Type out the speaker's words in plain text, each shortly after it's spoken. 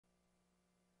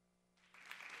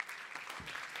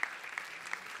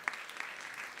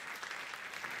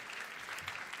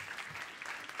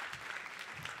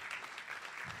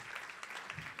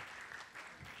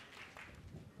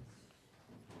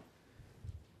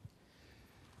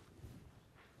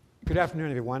Good afternoon,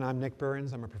 everyone. I'm Nick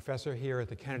Burns. I'm a professor here at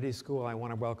the Kennedy School. I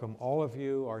want to welcome all of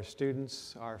you, our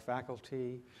students, our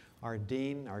faculty, our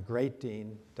dean, our great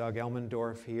dean, Doug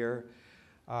Elmendorf here.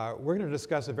 We're going to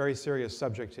discuss a very serious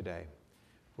subject today.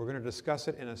 We're going to discuss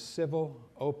it in a civil,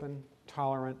 open,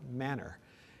 tolerant manner.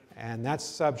 And that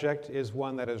subject is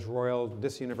one that has roiled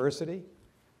this university,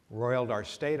 roiled our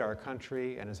state, our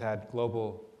country, and has had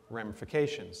global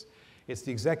ramifications. It's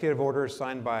the executive order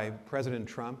signed by President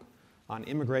Trump on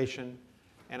immigration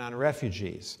and on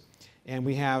refugees. And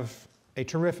we have a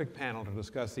terrific panel to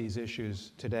discuss these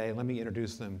issues today. Let me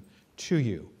introduce them to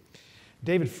you.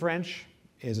 David French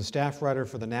is a staff writer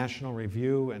for the National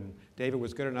Review, and David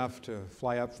was good enough to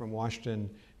fly up from Washington,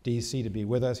 D.C. to be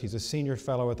with us. He's a senior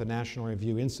fellow at the National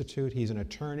Review Institute. He's an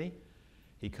attorney.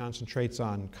 He concentrates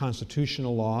on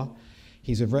constitutional law.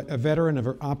 He's a veteran of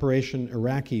Operation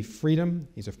Iraqi Freedom.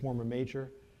 He's a former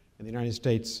major in the United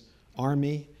States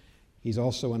Army. He's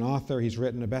also an author. He's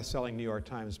written a best-selling New York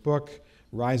Times book,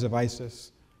 Rise of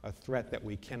ISIS, a threat that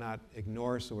we cannot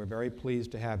ignore. So we're very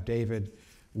pleased to have David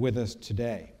with us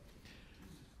today.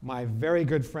 My very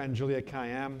good friend, Juliette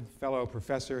Kayyem, fellow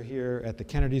professor here at the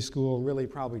Kennedy School, really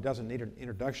probably doesn't need an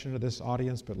introduction to this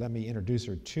audience, but let me introduce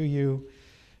her to you.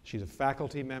 She's a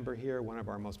faculty member here, one of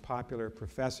our most popular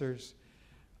professors.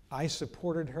 I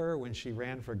supported her when she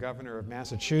ran for governor of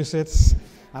Massachusetts,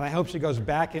 and I hope she goes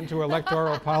back into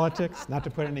electoral politics, not to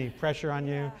put any pressure on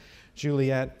you,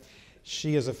 Juliette.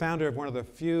 She is a founder of one of the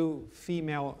few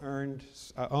female-owned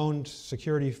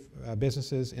security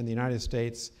businesses in the United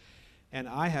States, and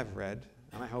I have read,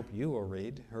 and I hope you will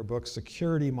read, her book,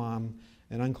 Security Mom,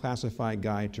 an Unclassified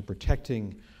Guide to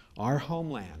Protecting Our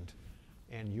Homeland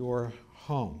and Your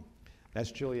Home.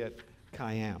 That's Juliette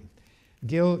Kayyem.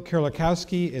 Gil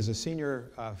Kerlikowske is a senior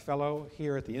fellow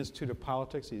here at the Institute of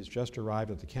Politics. He's just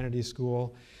arrived at the Kennedy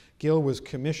School. Gil was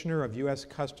Commissioner of U.S.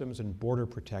 Customs and Border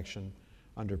Protection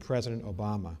under President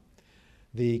Obama.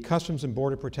 The Customs and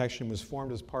Border Protection was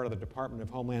formed as part of the Department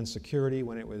of Homeland Security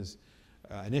when it was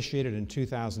initiated in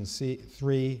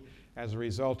 2003 as a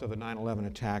result of the 9/11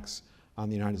 attacks on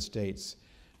the United States.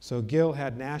 So Gil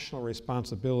had national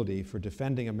responsibility for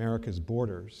defending America's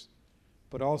borders,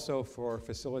 but also for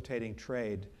facilitating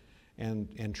trade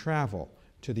and travel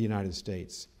to the United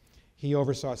States. He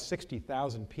oversaw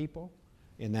 60,000 people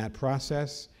in that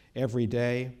process every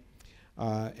day.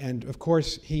 And of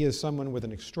course, he is someone with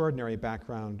an extraordinary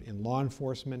background in law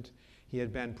enforcement. He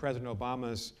had been President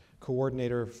Obama's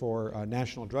coordinator for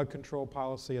national drug control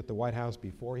policy at the White House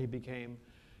before he became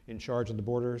in charge of the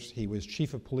borders. He was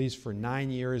chief of police for 9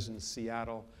 years in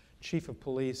Seattle, chief of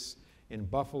police in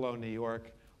Buffalo, New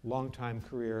York, long-time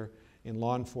career in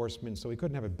law enforcement, so we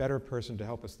couldn't have a better person to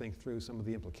help us think through some of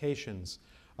the implications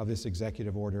of this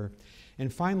executive order.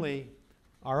 And finally,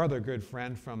 our other good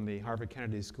friend from the Harvard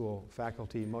Kennedy School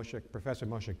faculty, Professor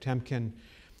Moshik Temkin.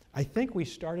 I think we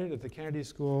started at the Kennedy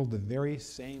School the very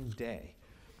same day,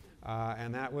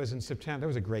 and that was in September. That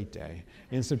was a great day.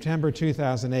 In September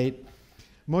 2008,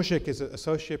 Moshik is an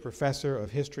associate professor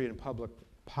of history and public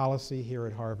policy here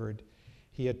at Harvard.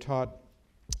 He had taught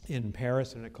in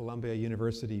Paris and at Columbia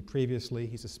University previously.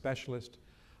 He's a specialist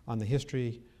on the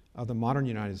history of the modern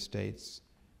United States.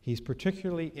 He's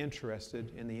particularly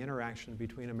interested in the interaction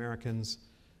between Americans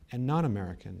and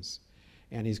non-Americans.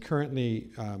 And he's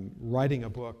currently writing a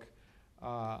book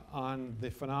on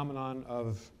the phenomenon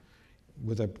of,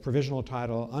 with a provisional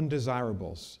title,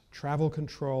 Undesirables, Travel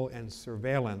Control and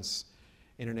Surveillance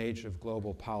in an Age of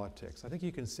Global Politics. I think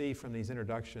you can see from these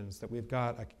introductions that we've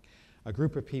got a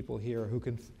group of people here who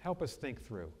can help us think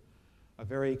through a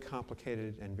very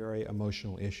complicated and very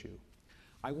emotional issue.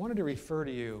 I wanted to refer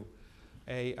to you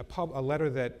a letter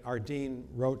that our dean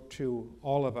wrote to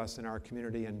all of us in our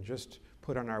community and just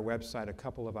put on our website a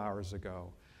couple of hours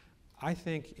ago. I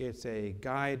think it's a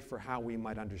guide for how we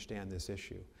might understand this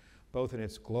issue, both in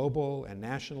its global and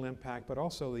national impact, but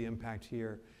also the impact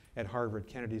here at Harvard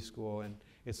Kennedy School. And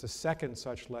it's the second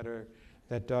such letter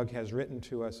that Doug has written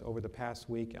to us over the past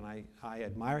week, and I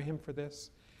admire him for this.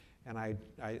 And I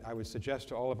would suggest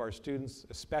to all of our students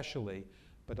especially,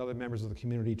 but other members of the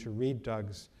community, to read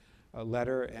Doug's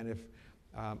letter. And if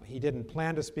he didn't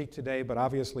plan to speak today, but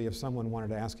obviously if someone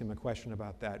wanted to ask him a question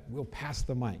about that, we'll pass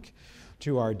the mic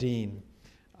to our dean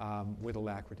with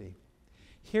alacrity.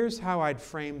 Here's how I'd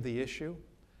frame the issue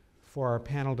for our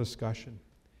panel discussion.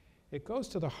 It goes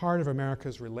to the heart of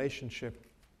America's relationship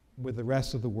with the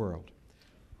rest of the world.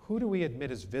 Who do we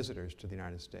admit as visitors to the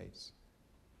United States?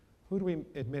 Who do we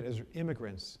admit as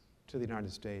immigrants to the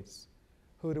United States?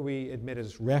 Who do we admit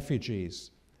as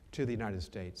refugees to the United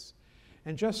States?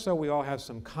 And just so we all have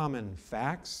some common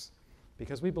facts,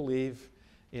 because we believe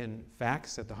in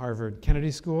facts at the Harvard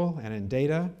Kennedy School and in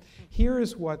data. Here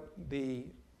is what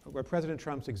President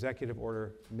Trump's executive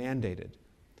order mandated: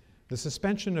 the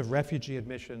suspension of refugee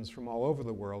admissions from all over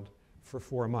the world for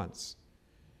 4 months,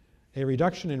 a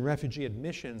reduction in refugee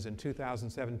admissions in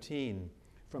 2017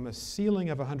 from a ceiling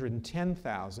of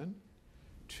 110,000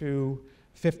 to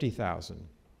 50,000.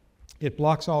 It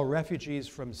blocks all refugees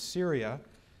from Syria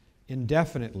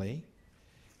indefinitely.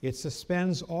 It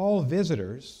suspends all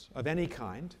visitors of any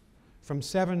kind from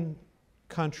 7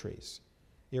 countries: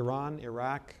 Iran,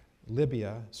 Iraq,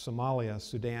 Libya, Somalia,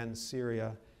 Sudan,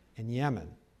 Syria, and Yemen.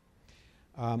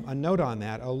 A note on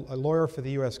that: a lawyer for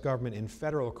the U.S. government in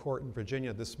federal court in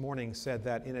Virginia this morning said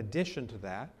that in addition to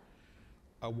that,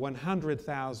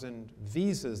 100,000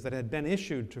 visas that had been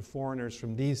issued to foreigners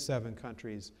from these 7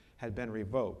 countries had been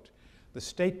revoked. The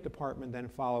State Department then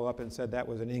followed up and said that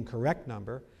was an incorrect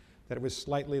number, that it was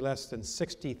slightly less than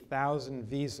 60,000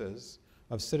 visas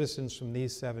of citizens from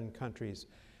these 7 countries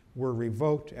were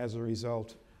revoked as a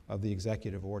result of the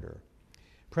executive order.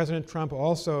 President Trump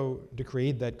also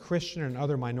decreed that Christian and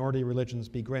other minority religions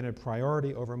be granted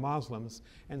priority over Muslims,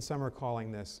 and some are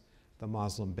calling this the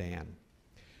Muslim ban.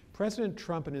 President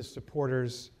Trump and his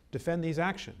supporters defend these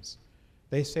actions.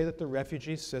 They say that the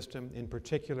refugee system in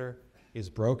particular is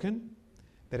broken,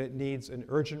 that it needs an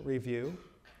urgent review,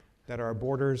 that our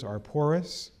borders are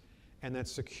porous, and that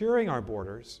securing our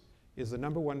borders is the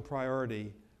 #1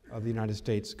 priority of the United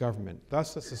States government.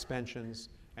 Thus the suspensions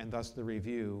and thus the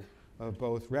review of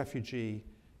both refugee,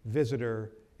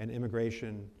 visitor, and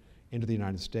immigration into the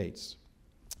United States.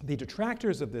 The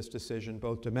detractors of this decision,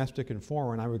 both domestic and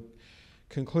foreign, I would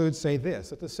conclude, say this: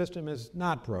 that the system is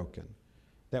not broken,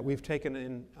 that we've taken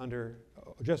in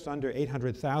just under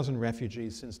 800,000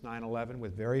 refugees since 9/11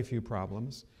 with very few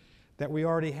problems, that we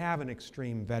already have an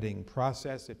extreme vetting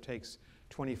process. It takes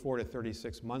 24 to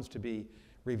 36 months to be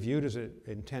reviewed as an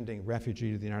intending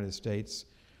refugee to the United States.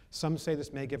 Some say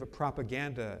this may give a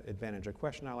propaganda advantage, a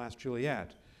question I'll ask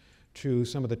Juliette, to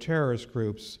some of the terrorist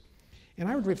groups. And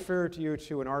I would refer you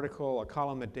to an article, a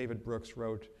column that David Brooks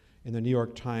wrote in the New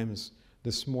York Times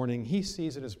this morning. He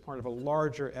sees it as part of a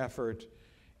larger effort,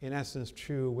 in essence,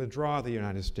 to withdraw the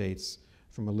United States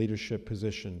from a leadership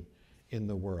position in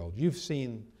the world. You've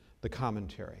seen the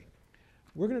commentary.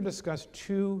 We're going to discuss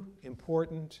 2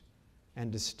 important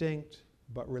and distinct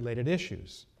but related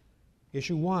issues.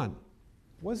 Issue 1,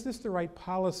 was this the right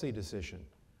policy decision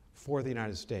for the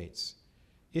United States?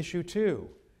 Issue 2,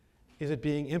 is it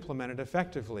being implemented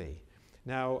effectively?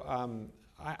 Now,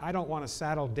 I don't want to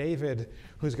saddle David,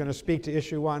 who's going to speak to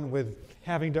issue 1, with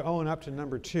having to own up to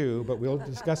number 2, but we'll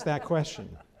discuss that question.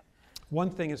 One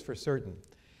thing is for certain: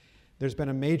 there's been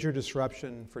a major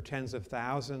disruption for tens of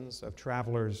thousands of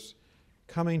travelers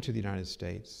coming to the United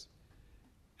States.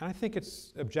 And I think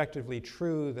it's objectively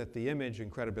true that the image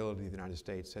and credibility of the United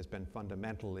States has been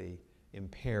fundamentally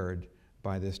impaired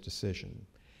by this decision.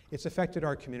 It's affected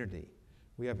our community.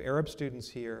 We have Arab students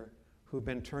here who've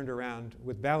been turned around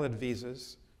with valid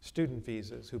visas, student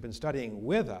visas, who've been studying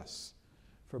with us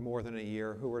for more than a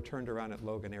year, who were turned around at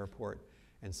Logan Airport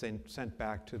and sent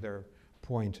back to their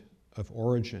point of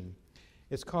origin.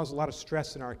 It's caused a lot of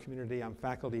stress in our community. I'm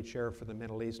faculty chair for the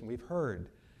Middle East, and we've heard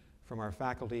from our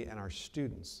faculty and our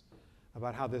students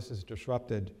about how this has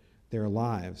disrupted their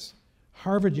lives.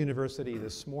 Harvard University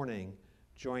this morning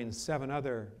joined 7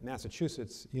 other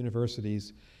Massachusetts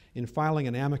universities in filing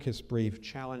an amicus brief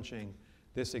challenging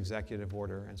this executive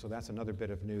order, and so that's another bit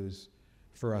of news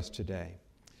for us today.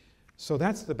 So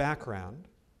that's the background.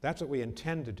 That's what we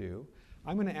intend to do.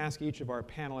 I'm going to ask each of our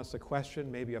panelists a question,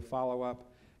 maybe a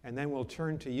follow-up, and then we'll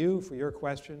turn to you for your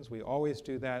questions. We always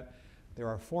do that. There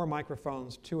are 4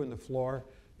 microphones, 2 in the floor,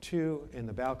 2 in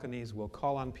the balconies. We'll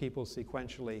call on people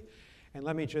sequentially. And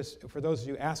let me just, for those of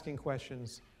you asking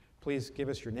questions, please give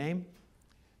us your name,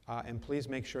 and please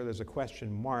make sure there's a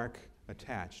question mark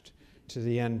attached to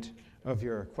the end of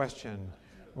your question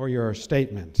or your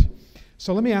statement.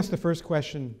 So let me ask the first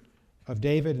question of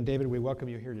David. And David, we welcome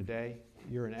you here today.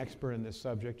 You're an expert in this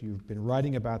subject. You've been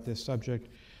writing about this subject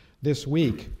this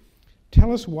week.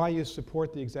 Tell us why you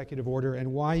support the executive order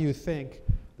and why you think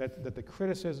that the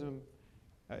criticism,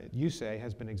 you say,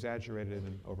 has been exaggerated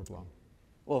and overblown.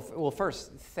 Well,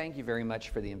 first, thank you very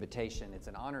much for the invitation. It's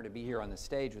an honor to be here on the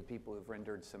stage with people who've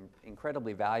rendered some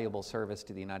incredibly valuable service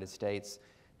to the United States,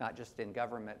 not just in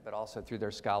government, but also through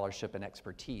their scholarship and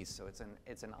expertise. So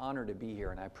it's an honor to be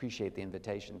here, and I appreciate the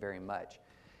invitation very much.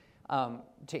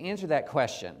 To answer that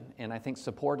question, and I think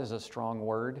support is a strong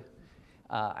word,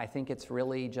 I think it's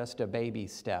really just a baby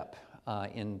step.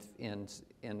 in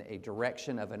a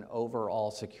direction of an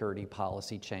overall security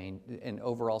policy change,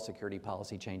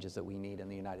 changes that we need in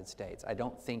the United States. I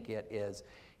don't think it is,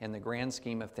 in the grand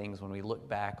scheme of things, when we look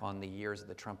back on the years of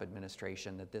the Trump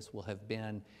administration, that this will have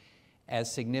been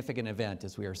as significant an event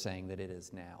as we are saying that it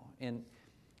is now. And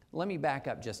let me back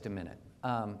up just a minute.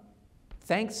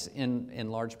 Thanks in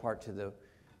large part to the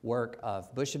work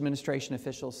of Bush administration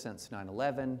officials since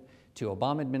 9/11, to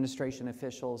Obama administration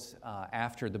officials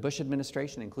after the Bush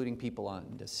administration, including people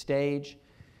on the stage,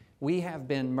 we have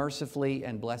been mercifully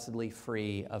and blessedly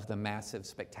free of the massive,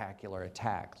 spectacular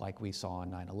attack like we saw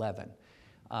on 9/11.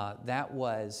 That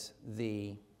was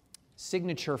the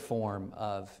signature form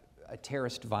of a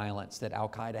terrorist violence that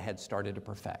al-Qaeda had started to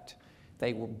perfect.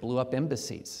 They blew up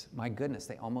embassies. My goodness,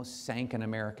 they almost sank an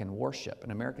American warship. An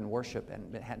American warship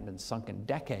hadn't been sunk in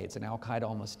decades, and al-Qaeda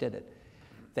almost did it.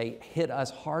 They hit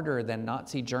us harder than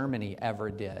Nazi Germany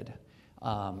ever did,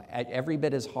 every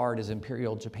bit as hard as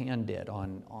Imperial Japan did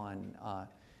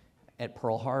at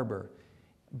Pearl Harbor.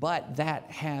 But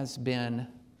that has been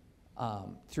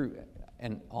through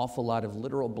an awful lot of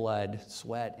literal blood,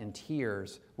 sweat, and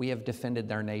tears. We have defended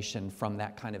their nation from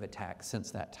that kind of attack since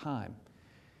that time.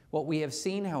 What we have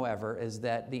seen, however, is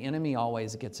that the enemy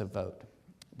always gets a vote.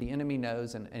 The enemy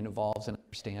knows and evolves and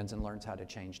understands and learns how to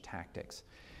change tactics.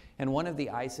 And one of the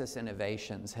ISIS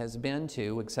innovations has been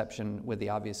to, exception with the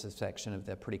obvious exception of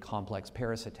the pretty complex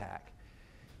Paris attack,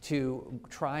 to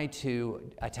try to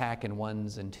attack in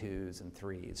ones and twos and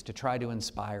threes, to try to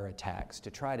inspire attacks, to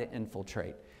try to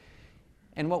infiltrate.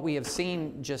 And what we have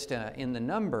seen just in the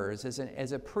numbers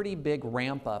is a pretty big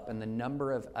ramp up in the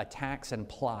number of attacks and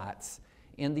plots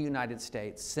in the United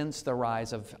States since the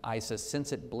rise of ISIS,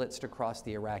 since it blitzed across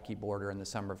the Iraqi border in the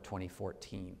summer of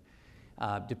 2014.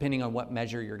 Depending on what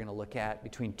measure you're going to look at,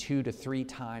 between 2 to 3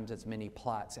 times as many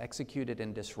plots executed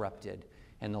and disrupted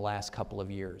in the last couple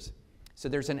of years. So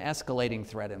there's an escalating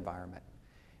threat environment.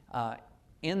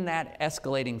 In that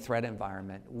escalating threat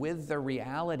environment, with the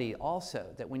reality also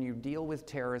that when you deal with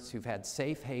terrorists who've had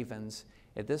safe havens,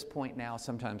 at this point now,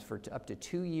 sometimes for up to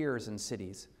 2 years in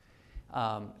cities,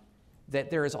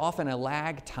 that there is often a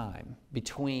lag time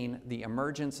between the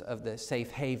emergence of the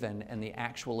safe haven and the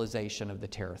actualization of the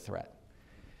terror threat.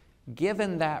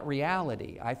 Given that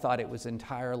reality, I thought it was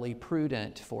entirely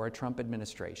prudent for a Trump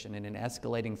administration in an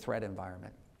escalating threat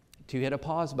environment to hit a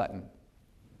pause button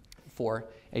for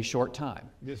a short time.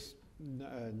 This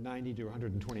 90 to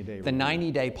 120 day. The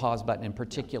 90-day pause button in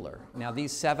particular. Yeah. Now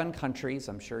these 7 countries,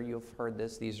 I'm sure you've heard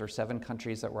this, these are 7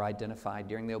 countries that were identified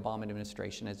during the Obama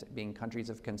administration as being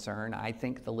countries of concern. I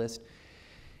think the list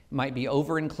might be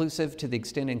over-inclusive to the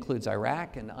extent it includes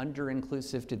Iraq and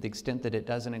under-inclusive to the extent that it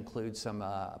doesn't include some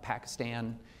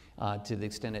Pakistan, to the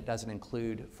extent it doesn't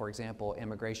include, for example,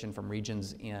 immigration from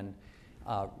regions in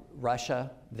Russia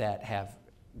that have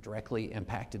directly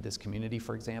impacted this community,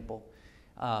 for example.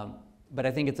 But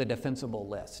I think it's a defensible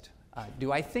list.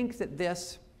 Do I think that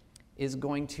this is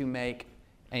going to make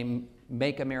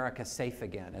America safe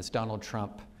again, as Donald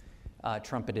Trump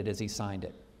trumpeted as he signed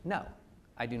it? No,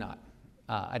 I do not.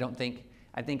 I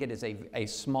think it is a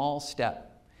small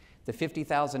step. The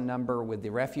 50,000 number with the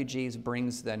refugees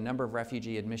brings the number of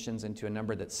refugee admissions into a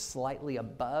number that's slightly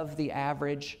above the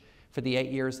average for the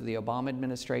 8 years of the Obama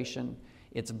administration.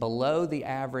 It's below the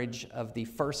average of the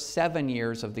first 7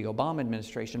 years of the Obama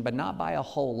administration, but not by a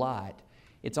whole lot.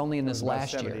 It's only in this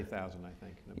last year. 70,000, I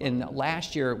think. In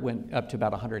last year, it went up to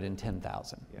about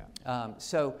 110,000. Yeah.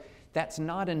 So that's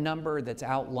not a number that's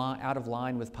out of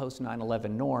line with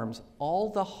post-9/11 norms. All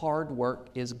the hard work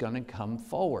is going to come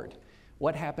forward.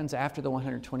 What happens after the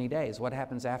 120 days? What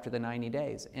happens after the 90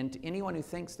 days? And to anyone who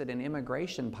thinks that an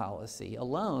immigration policy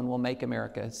alone will make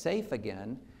America safe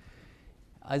again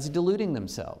is deluding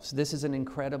themselves. This is an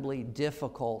incredibly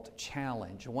difficult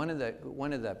challenge. One of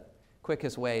the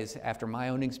quickest ways, after my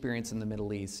own experience in the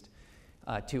Middle East,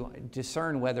 to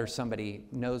discern whether somebody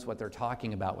knows what they're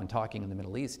talking about when talking in the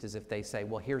Middle East is if they say,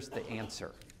 well, here's the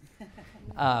answer.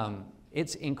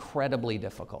 It's incredibly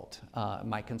difficult.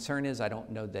 My concern is I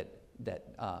don't know that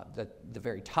the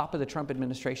very top of the Trump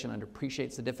administration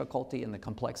appreciates the difficulty and the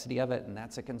complexity of it, and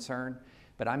that's a concern.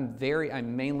 But I'm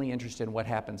mainly interested in what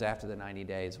happens after the 90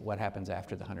 days, what happens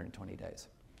after the 120 days.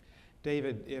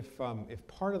 David, if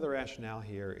part of the rationale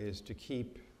here is to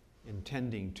keep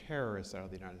intending terrorists out of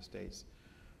the United States,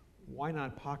 why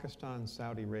not Pakistan,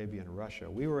 Saudi Arabia, and Russia?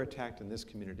 We were attacked in this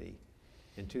community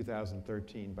in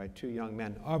 2013 by 2 young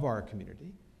men of our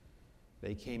community.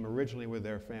 They came originally with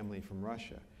their family from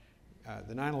Russia.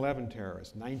 The 9/11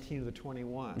 terrorists, 19 of the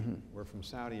 21 were from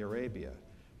Saudi Arabia.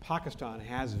 Pakistan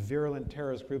has virulent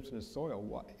terrorist groups in its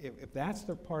soil. If that's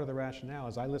the part of the rationale,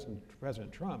 as I listen to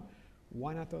President Trump,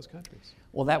 why not those countries?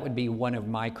 Well, that would be one of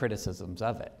my criticisms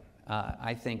of it.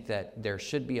 I think that there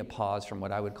should be a pause from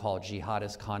what I would call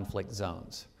jihadist conflict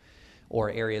zones, or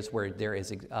areas where there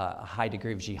is a high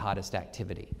degree of jihadist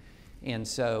activity. And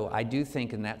so I do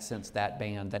think in that sense that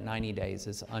ban, that 90 days,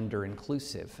 is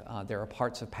under-inclusive. There are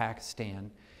parts of Pakistan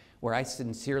where I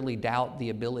sincerely doubt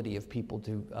the ability of people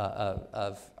to,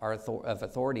 of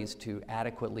authorities to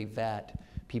adequately vet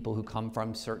people who come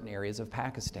from certain areas of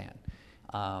Pakistan.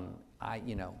 I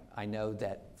know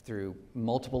that through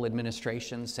multiple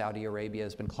administrations, Saudi Arabia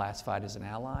has been classified as an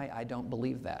ally. I don't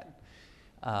believe that.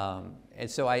 And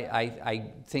so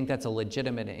I think that's a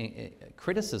legitimate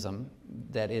criticism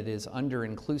that it is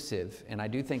under-inclusive, and I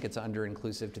do think it's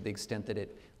under-inclusive to the extent that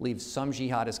it leaves some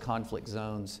jihadist conflict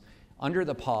zones under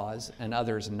the pause and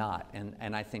others not,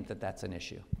 and I think that that's an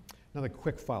issue. Another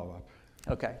quick follow-up.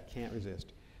 Okay. Can't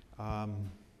resist.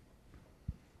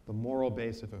 The moral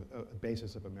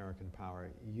basis of American power.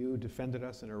 You defended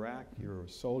us in Iraq. You're a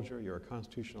soldier. You're a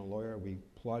constitutional lawyer. We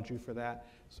applaud you for that.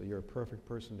 So you're a perfect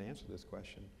person to answer this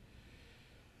question.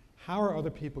 How are other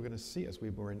people going to see us?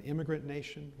 We're an immigrant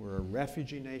nation. We're a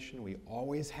refugee nation. We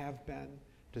always have been.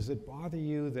 Does it bother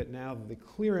you that now the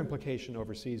clear implication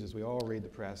overseas, as we all read the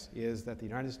press, is that the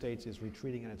United States is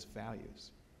retreating on its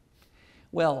values?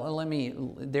 Well,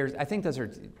 I think those are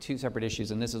two separate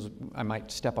issues, and this is, I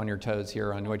might step on your toes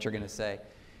here on what you're going to say.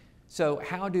 So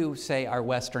how do, say, our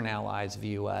Western allies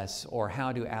view us, or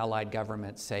how do allied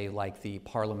governments, say, like the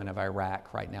Parliament of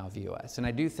Iraq right now, view us? And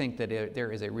I do think that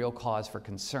there is a real cause for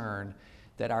concern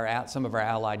that some of our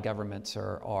allied governments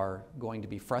are going to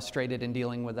be frustrated in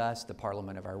dealing with us, the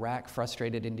Parliament of Iraq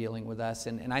frustrated in dealing with us,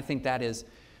 and I think that is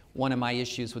one of my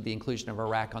issues with the inclusion of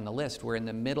Iraq on the list. We're in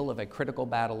the middle of a critical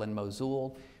battle in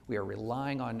Mosul. We are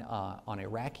relying on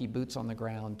Iraqi boots on the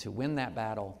ground to win that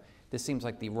battle. This seems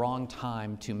like the wrong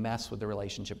time to mess with the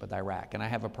relationship with Iraq, and I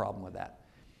have a problem with that.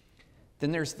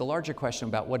 Then there's the larger question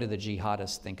about what do the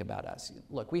jihadists think about us.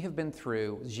 Look, we have been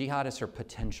through, jihadists or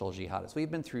potential jihadists, we've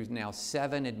been through now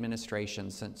 7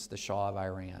 administrations since the Shah of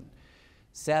Iran.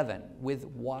 7, with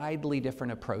widely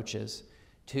different approaches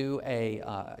to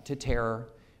terror,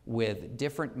 with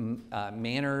different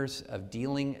manners of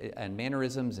dealing and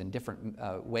mannerisms and different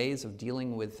ways of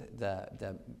dealing with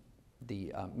the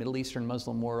Middle Eastern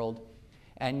Muslim world.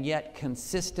 And yet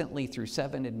consistently through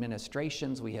 7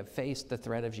 administrations, we have faced the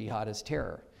threat of jihadist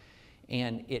terror.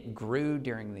 And it grew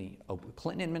during the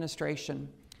Clinton administration,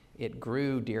 it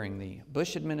grew during the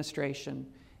Bush administration,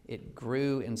 it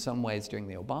grew in some ways during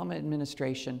the Obama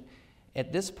administration.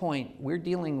 At this point, we're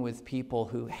dealing with people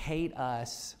who hate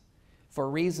us for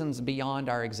reasons beyond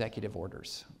our executive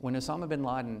orders. When Osama bin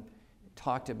Laden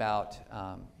talked about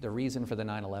the reason for the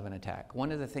 9/11 attack,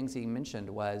 one of the things he mentioned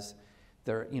was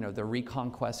the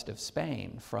reconquest of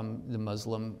Spain from the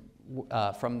Muslim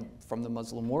from the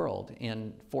Muslim world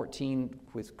in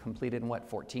was completed in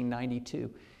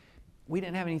 1492. We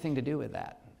didn't have anything to do with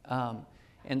that.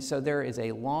 And so there is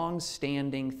a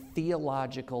long-standing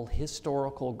theological,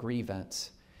 historical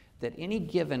grievance that any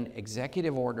given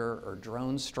executive order or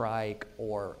drone strike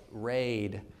or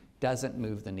raid doesn't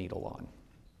move the needle on.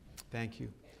 Thank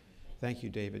you. Thank you,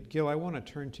 David. Gil, I want to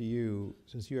turn to you,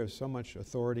 since you have so much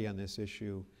authority on this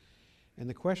issue. And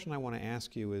the question I want to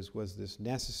ask you is, was this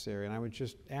necessary? And I would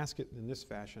just ask it in this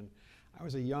fashion. I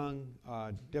was a young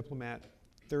diplomat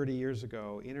 30 years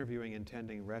ago interviewing and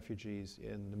tending refugees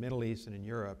in the Middle East and in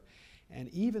Europe. And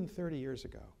even 30 years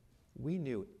ago, we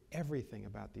knew everything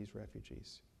about these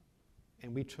refugees.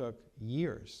 And we took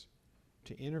years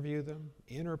to interview them,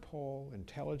 Interpol,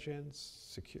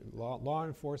 intelligence, law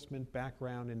enforcement,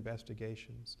 background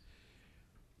investigations.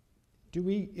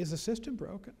 Is the system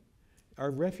broken? Are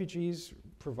refugees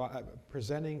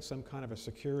presenting some kind of a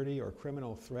security or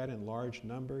criminal threat in large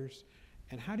numbers?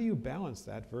 And how do you balance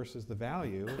that versus the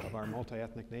value of our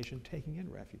multi-ethnic nation taking in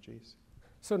refugees?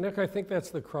 So Nick, I think that's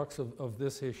the crux of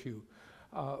this issue.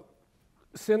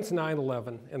 Since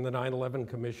 9/11 and the 9/11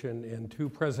 Commission and 2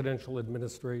 presidential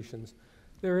administrations,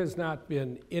 there has not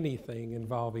been anything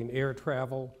involving air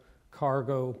travel,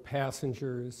 cargo,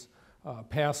 passengers,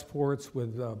 passports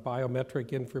with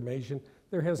biometric information.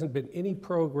 There hasn't been any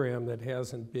program that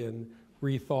hasn't been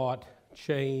rethought,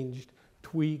 changed,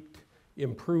 tweaked,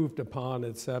 improved upon,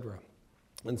 et cetera.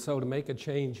 And so to make a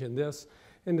change in this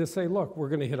and to say, look, we're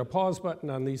going to hit a pause button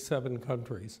on these 7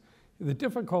 countries. The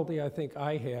difficulty I think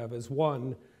I have is,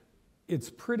 one, it's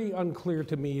pretty unclear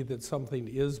to me that something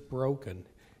is broken.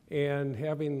 And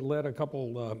having led a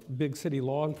couple big city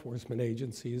law enforcement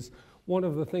agencies, one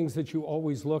of the things that you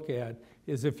always look at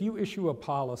is if you issue a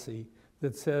policy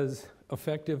that says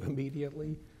effective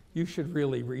immediately, you should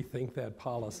really rethink that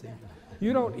policy.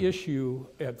 You don't issue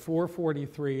at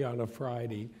 4:43 on a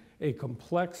Friday a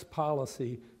complex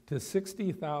policy to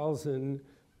 60,000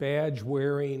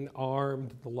 badge-wearing,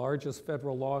 armed, the largest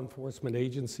federal law enforcement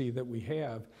agency that we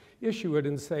have, issue it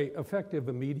and say effective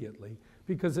immediately,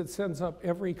 because it sends up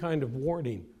every kind of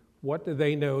warning. What do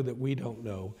they know that we don't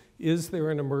know? Is there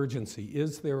an emergency?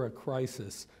 Is there a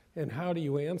crisis? And how do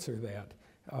you answer that?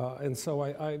 And so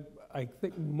I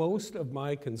think most of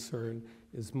my concern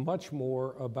is much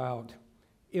more about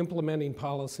implementing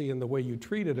policy in the way you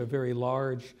treated a very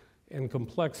large and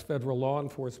complex federal law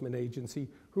enforcement agency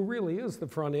who really is the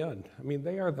front end. I mean,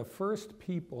 they are the first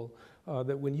people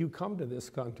that when you come to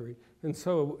this country, and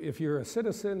so if you're a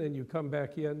citizen and you come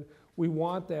back in, we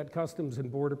want that Customs and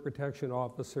Border Protection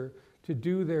officer to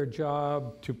do their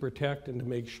job to protect and to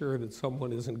make sure that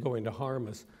someone isn't going to harm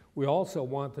us. We also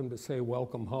want them to say,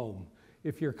 welcome home.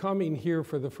 If you're coming here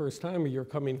for the first time or you're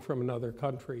coming from another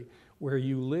country where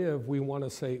you live, we want to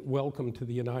say, welcome to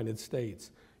the United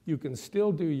States. You can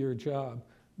still do your job.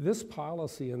 This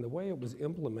policy and the way it was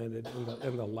implemented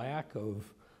and the lack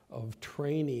of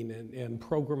training and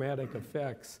programmatic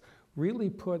effects really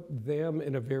put them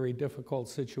in a very difficult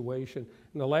situation.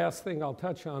 And the last thing I'll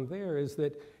touch on there is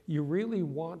that you really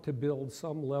want to build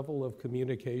some level of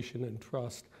communication and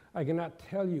trust. I cannot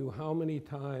tell you how many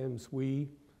times we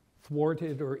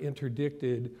thwarted or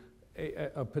interdicted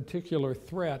a particular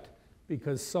threat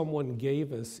because someone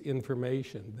gave us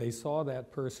information. They saw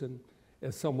that person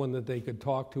as someone that they could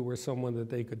talk to or someone that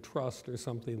they could trust or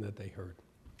something that they heard.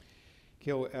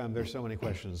 Gil, there's so many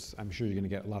questions. I'm sure you're going to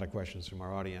get a lot of questions from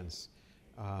our audience.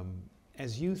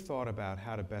 As you thought about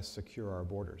how to best secure our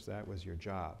borders, that was your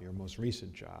job, your most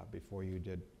recent job before you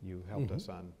helped us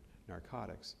on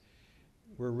narcotics.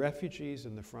 Were refugees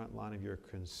in the front line of your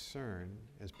concern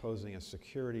as posing a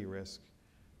security risk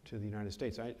to the United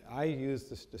States? I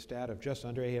used the stat of just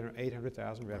under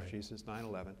 800,000 refugees since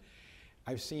 9/11.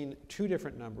 I've seen two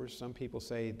different numbers. Some people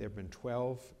say there have been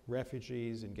 12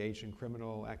 refugees engaged in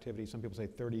criminal activity. Some people say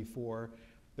 34.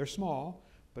 They're small,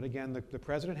 but again, the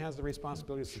president has the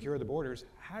responsibility to secure the borders.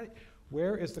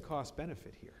 Where is the cost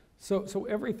benefit here? So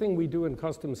everything we do in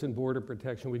Customs and Border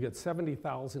Protection, we get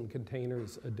 70,000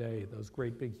 containers a day, those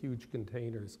great big huge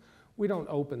containers. We don't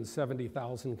open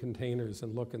 70,000 containers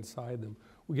and look inside them.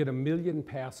 We get 1 million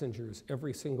passengers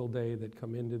every single day that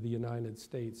come into the United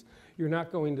States. You're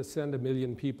not going to send 1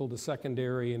 million people to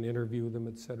secondary and interview them,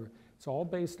 et cetera. It's all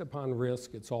based upon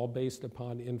risk. It's all based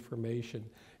upon information.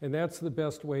 And that's the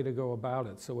best way to go about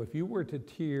it. So if you were to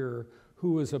tier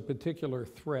who is a particular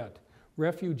threat,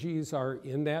 refugees are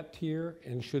in that tier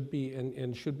and should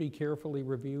be carefully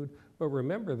reviewed. But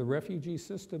remember, the refugee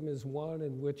system is one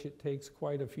in which it takes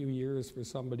quite a few years for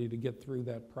somebody to get through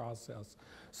that process.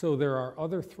 So there are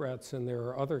other threats and there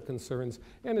are other concerns.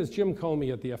 And as Jim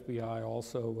Comey at the FBI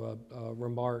also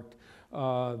remarked,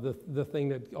 the thing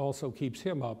that also keeps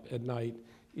him up at night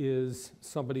is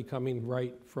somebody coming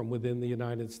right from within the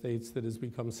United States that has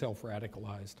become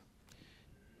self-radicalized.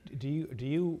 Do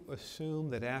you assume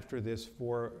that after this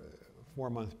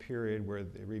four-month period where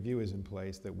the review is in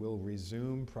place that we'll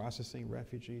resume processing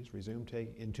refugees,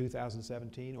 in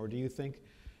 2017, or do you think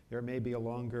there may be a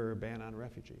longer ban on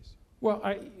refugees? Well,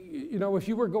 if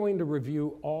you were going to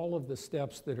review all of the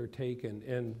steps that are taken,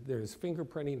 and there's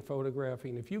fingerprinting,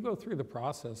 photographing, if you go through the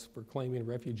process for claiming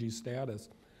refugee status,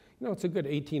 it's a good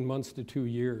 18 months to 2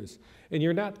 years. And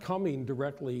you're not coming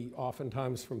directly,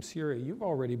 oftentimes, from Syria. You've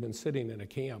already been sitting in a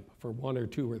camp for 1 or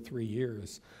 2 or 3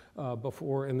 years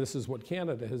before, and this is what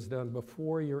Canada has done,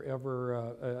 before you're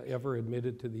ever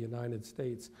admitted to the United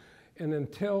States. And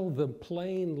until the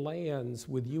plane lands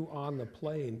with you on the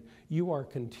plane, you are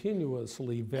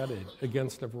continuously vetted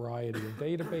against a variety of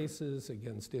databases,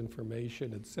 against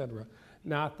information, et cetera.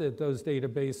 Not that those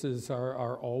databases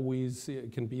are always,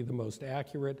 can be the most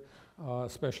accurate,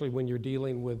 especially when you're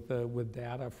dealing with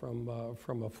data from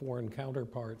a foreign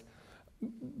counterpart.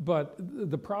 But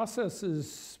the process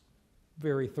is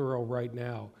very thorough right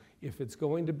now. If it's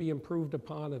going to be improved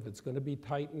upon, if it's going to be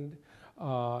tightened,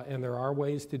 and there are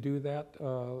ways to do that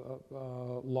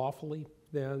lawfully,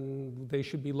 then they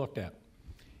should be looked at.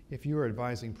 If you were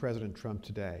advising President Trump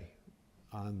today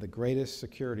on the greatest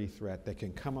security threat that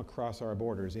can come across our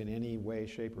borders in any way,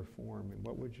 shape, or form,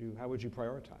 how would you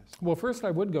prioritize? Well, first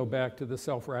I would go back to the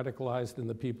self-radicalized and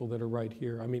the people that are right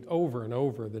here. I mean, over and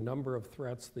over, the number of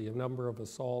threats, the number of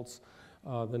assaults,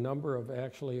 the number of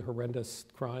actually horrendous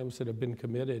crimes that have been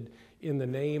committed in the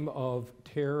name of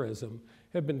terrorism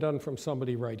had been done from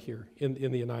somebody right here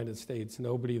in the United States,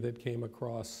 nobody that came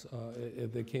across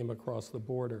the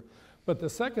border. But the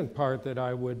second part that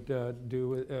I would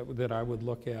that I would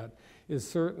look at is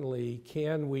certainly,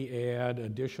 can we add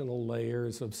additional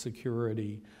layers of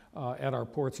security at our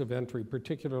ports of entry,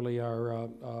 particularly our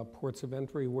ports of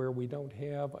entry where we don't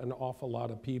have an awful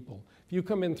lot of people. If you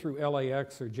come in through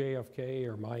LAX or JFK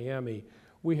or Miami,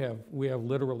 we have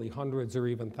literally hundreds or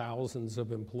even thousands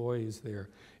of employees there.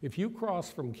 If you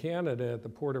cross from Canada at the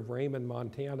port of Raymond,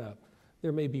 Montana,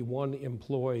 there may be one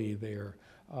employee there.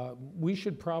 We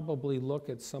should probably look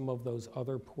at some of those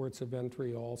other ports of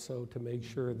entry also to make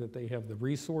sure that they have the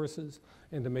resources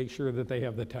and to make sure that they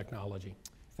have the technology.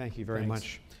 Thank you very Thanks.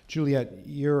 much. Juliette,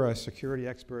 you're a security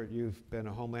expert. You've been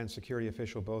a Homeland Security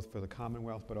official both for the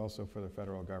Commonwealth but also for the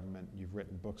federal government. You've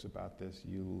written books about this.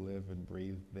 You live and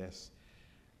breathe this.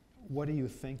 What do you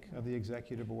think of the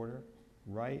executive order?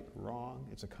 Right, wrong?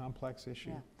 It's a complex issue.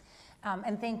 Yeah.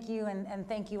 And thank you, and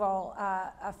thank you all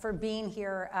for being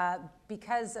here.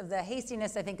 Because of the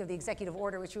hastiness, I think, of the executive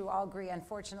order, which we all agree,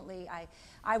 unfortunately,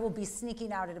 I will be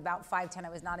sneaking out at about 5:10.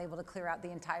 I was not able to clear out the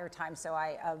entire time, so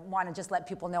I want to just let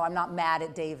people know I'm not mad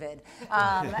at David,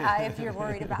 if you're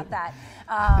worried about that.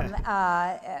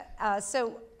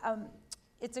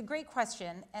 It's a great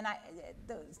question, and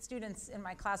the students in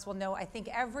my class will know, I think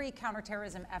every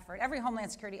counterterrorism effort, every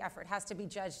Homeland Security effort has to be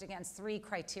judged against 3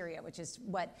 criteria, which is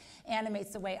what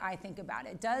animates the way I think about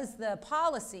it. Does the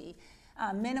policy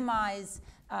minimize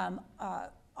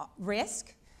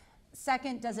risk?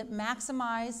 Second, does it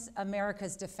maximize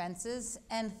America's defenses?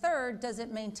 And third, does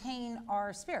it maintain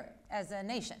our spirit as a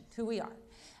nation, who we are?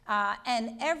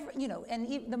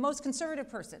 The most conservative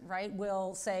person, right,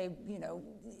 will say,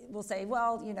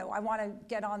 well, I want to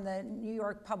get on the New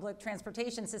York public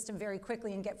transportation system very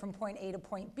quickly and get from point A to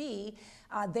point B.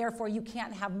 Therefore, you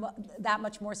can't have that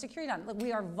much more security on it. Look,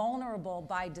 we are vulnerable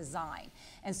by design.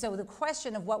 And so the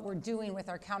question of what we're doing with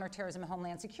our counterterrorism and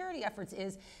Homeland Security efforts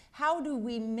is, how do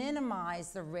we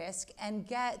minimize the risk and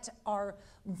get our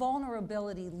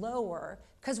vulnerability lower?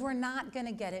 Because we're not going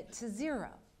to get it to 0.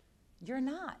 You're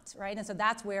not, right? And so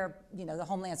that's where, the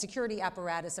Homeland Security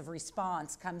apparatus of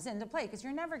response comes into play, because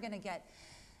you're never going to get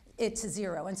it to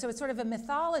 0. And so it's sort of a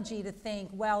mythology to think,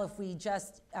 well, if we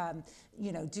just,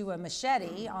 do a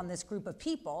machete on this group of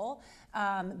people,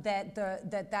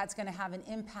 that's going to have an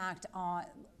impact on,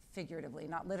 figuratively,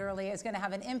 not literally, is going to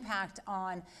have an impact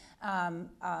on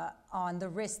the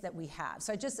risk that we have.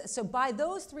 So by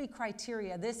those 3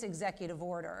 criteria, this executive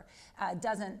order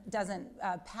doesn't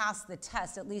pass the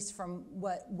test, at least from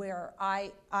where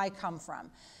I come from.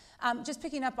 Just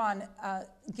picking up on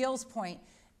Gil's point,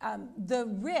 the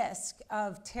risk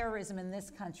of terrorism in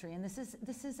this country, and this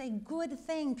is a good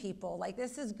thing, people, like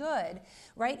this is good,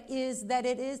 right, is that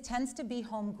it tends to be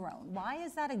homegrown. Why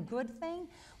is that a good thing?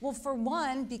 Well, for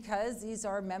one, because these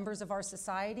are members of our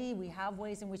society. We have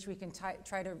ways in which we can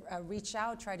try to reach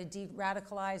out, try to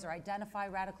de-radicalize or identify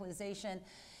radicalization.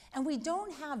 And we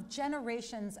don't have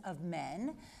generations of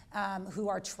men who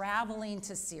are traveling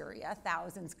to Syria,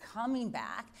 thousands coming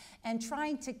back, and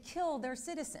trying to kill their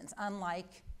citizens,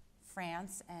 unlike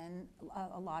France and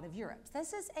a lot of Europe.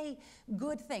 This is a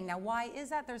good thing. Now, why is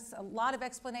that? There's a lot of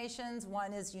explanations.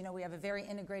 One is, we have a very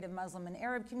integrated Muslim and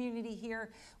Arab community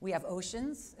here. We have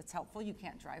oceans. It's helpful. You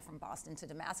can't drive from Boston to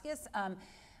Damascus.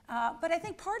 But I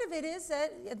think part of it is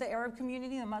that the Arab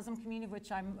community, the Muslim community, which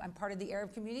I'm part of the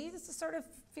Arab community, this sort of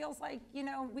feels like, we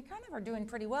kind of are doing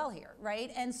pretty well here,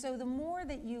 right? And so the more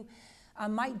that you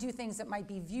might do things that might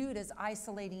be viewed as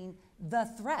isolating the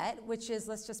threat, which is,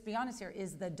 let's just be honest here,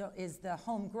 is the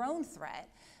homegrown threat,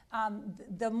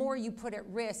 the more you put at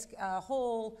risk a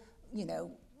whole,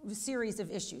 series of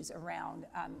issues around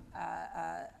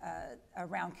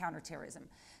counterterrorism.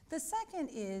 The second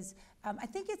is, I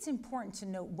think it's important to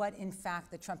note what, in fact,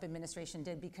 the Trump administration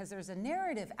did, because there's a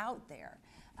narrative out there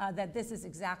that this is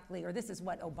exactly, or this is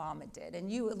what Obama did.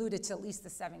 And you alluded to at least the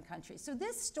 7 countries. So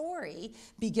this story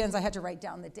begins, I had to write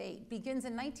down the date, begins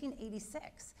in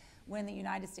 1986, when the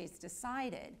United States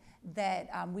decided that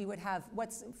we would have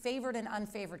what's favored and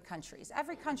unfavored countries.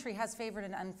 Every country has favored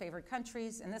and unfavored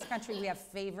countries. In this country, we have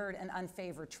favored and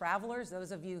unfavored travelers.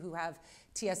 Those of you who have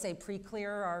TSA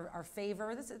pre-clear are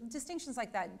favored. Distinctions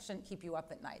like that shouldn't keep you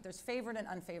up at night. There's favored and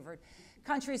unfavored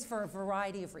countries for a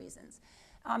variety of reasons.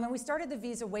 And we started the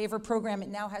visa waiver program. It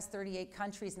now has 38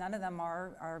 countries. None of them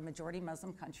are majority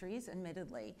Muslim countries,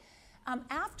 admittedly.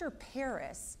 After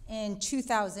Paris in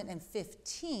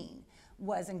 2015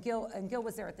 and Gil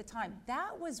was there at the time,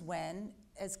 that was when,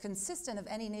 as consistent of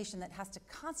any nation that has to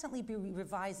constantly be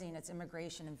revising its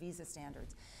immigration and visa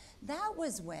standards, That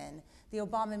was when the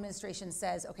Obama administration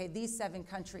says, okay, these 7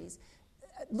 countries,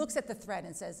 looks at the threat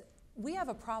and says, we have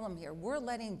a problem here. We're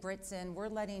letting Brits in, we're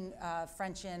letting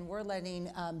French in, we're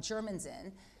letting Germans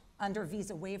in under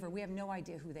visa waiver. We have no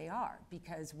idea who they are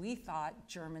because we thought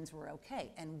Germans were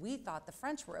okay and we thought the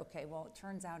French were okay. Well, it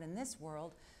turns out in this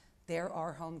world, there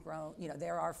are homegrown,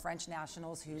 there are French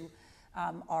nationals who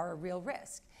are a real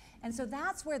risk. And so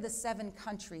that's where the 7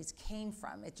 countries came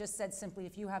from. It just said simply,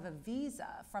 if you have a visa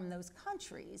from those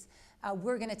countries,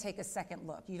 we're gonna take a second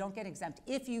look. You don't get exempt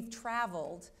if you've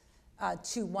traveled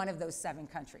to one of those 7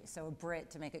 countries. So a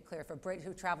Brit, to make it clear, if a Brit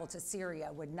who traveled to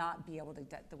Syria would not be able to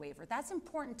get the waiver. That's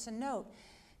important to note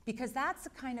because that's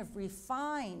the kind of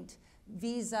refined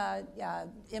visa,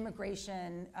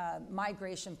 immigration,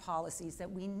 migration policies that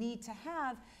we need to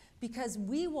have, because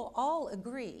we will all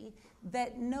agree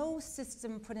that no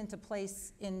system put into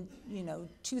place in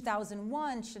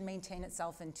 2001 should maintain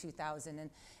itself in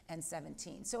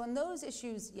 2017. So in those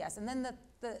issues, yes. And then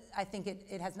I think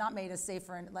it has not made us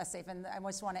safer and less safe. And I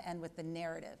just want to end with the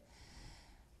narrative.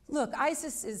 Look,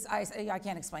 ISIS is, I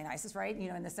can't explain ISIS, right?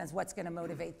 In the sense, what's going to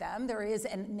motivate them? There is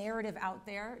a narrative out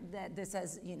there that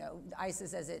says,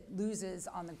 ISIS, as it loses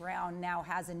on the ground, now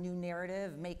has a new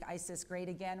narrative, make ISIS great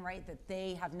again, right? That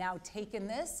they have now taken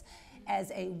this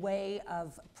as a way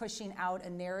of pushing out a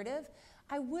narrative.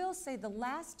 I will say the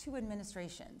last 2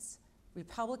 administrations,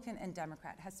 Republican and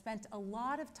Democrat, has spent a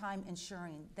lot of time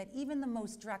ensuring that even the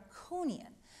most draconian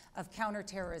of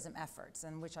counterterrorism efforts,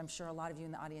 and which I'm sure a lot of you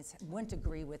in the audience wouldn't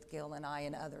agree with Gil and I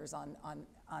and others on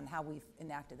how we've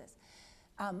enacted this,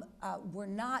 were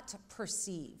not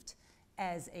perceived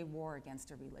as a war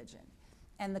against a religion.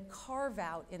 And the carve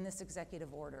out in this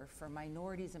executive order for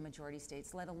minorities and majority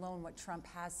states, let alone what Trump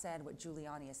has said, what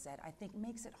Giuliani has said, I think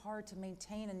makes it hard to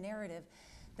maintain a narrative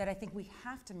that I think we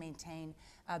have to maintain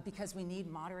because we need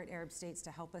moderate Arab states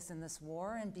to help us in this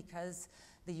war, and because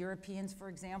the Europeans, for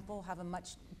example, have a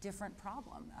much different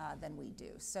problem than we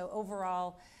do. So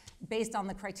overall, based on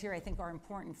the criteria I think are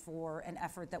important for an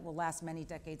effort that will last many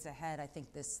decades ahead, I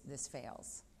think this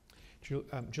fails.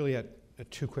 Juliette,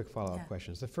 2 quick follow-up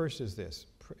questions. The first is this.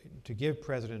 To give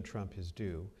President Trump his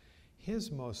due,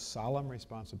 his most solemn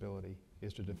responsibility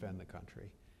is to defend the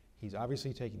country. He's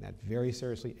obviously taking that very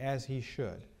seriously, as he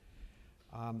should.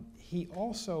 He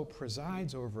also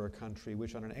presides over a country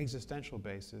which, on an existential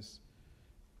basis,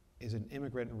 is an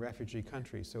immigrant and refugee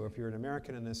country. So if you're an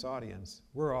American in this audience,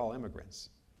 we're all immigrants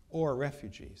or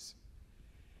refugees.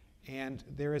 And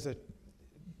there is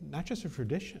not just a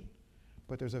tradition,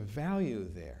 but there's a value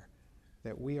there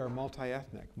that we are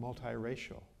multi-ethnic,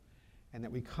 multiracial, and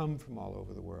that we come from all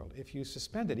over the world. If you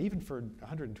suspend it, even for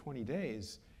 120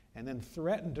 days, and then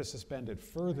threaten to suspend it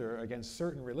further against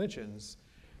certain religions,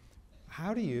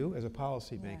 how do you, as a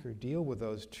policymaker, deal with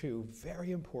those 2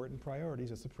 very important priorities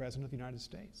as the President of the United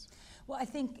States? Well, I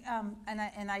think,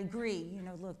 and I agree,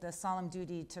 look, the solemn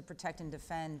duty to protect and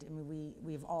defend, I mean,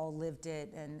 we've all lived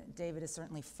it, and David has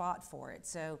certainly fought for it.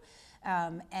 So,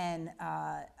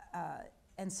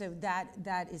 and so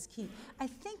that is key. I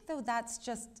think, though, that's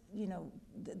just,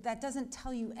 that doesn't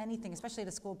tell you anything, especially at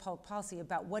a school of public policy,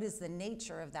 about what is the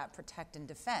nature of that protect and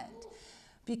defend.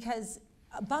 Because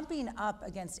bumping up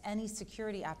against any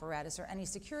security apparatus or any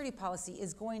security policy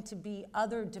is going to be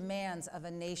other demands of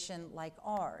a nation like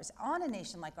ours. On a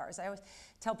nation like ours, I always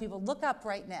tell people, look up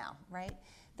right now, right?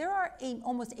 There are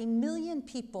almost 1 million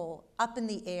people up in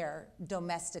the air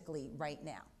domestically right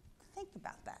now. Think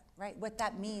about that, right? What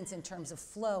that means in terms of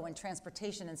flow and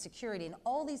transportation and security and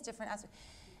all these different aspects.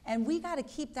 And we got to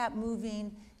keep that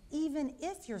moving, even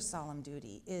if your solemn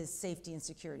duty is safety and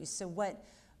security. So what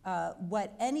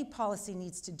any policy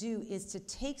needs to do is to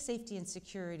take safety and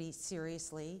security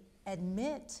seriously,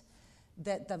 admit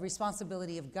that the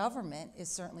responsibility of government is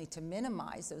certainly to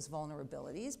minimize those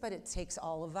vulnerabilities, but it takes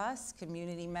all of us,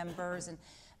 community members, and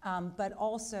but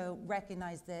also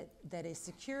recognize that a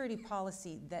security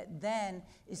policy that then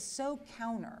is so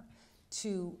counter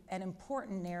to an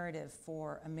important narrative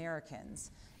for Americans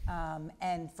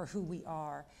and for who we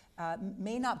are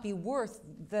may not be worth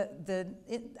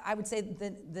I would say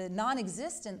the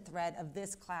non-existent threat of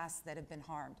this class that have been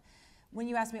harmed. When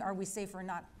you ask me, are we safe or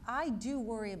not, I do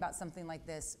worry about something like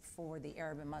this for the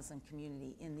Arab and Muslim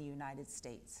community in the United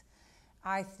States.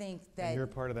 I think that— And you're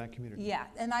part of that community. Yeah,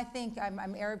 and I think I'm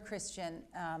Arab Christian,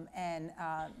 and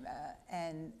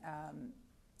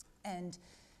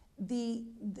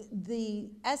the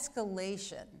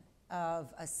escalation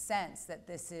of a sense that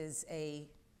this is a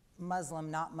Muslim,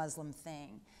 not Muslim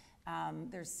thing.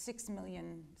 There's 6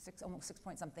 million, almost 6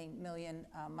 point something million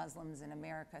Muslims in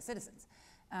America, citizens,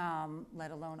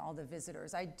 let alone all the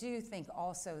visitors. I do think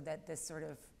also that this sort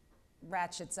of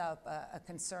ratchets up a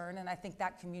concern, and I think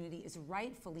that community is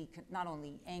rightfully not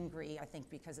only angry, I think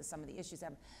because of some of the issues,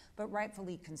 but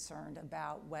rightfully concerned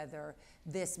about whether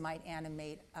this might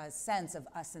animate a sense of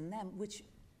us and them, which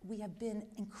we have been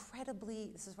incredibly,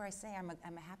 this is where I say I'm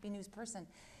a happy news person.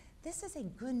 This is a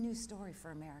good news story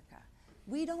for America.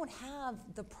 We don't have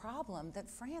the problem that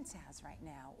France has right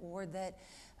now, or that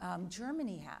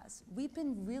Germany has. You've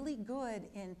been really good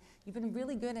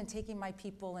in taking my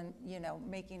people and, you know,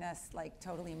 making us like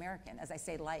totally American, as I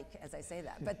say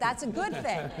that. But that's a good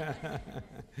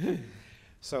thing.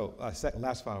 So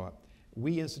last follow-up.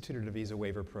 We instituted a visa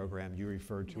waiver program. You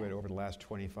referred to it over the last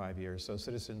 25 years. So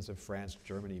citizens of France,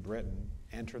 Germany, Britain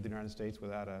entered the United States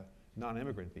without a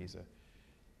non-immigrant visa.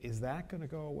 Is that going to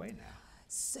go away now?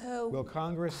 So, will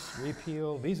Congress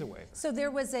repeal visa waiver? So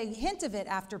there was a hint of it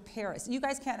after Paris. You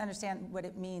guys can't understand what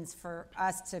it means for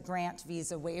us to grant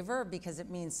visa waiver, because it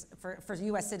means for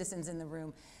US citizens in the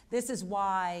room. This is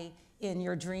why in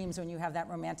your dreams, when you have that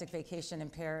romantic vacation in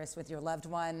Paris with your loved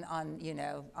one on, you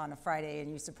know, on a Friday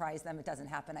and you surprise them, it doesn't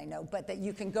happen, I know, but that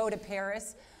you can go to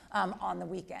Paris on the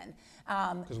weekend.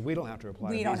 Because we don't have to apply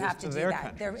we don't have to do their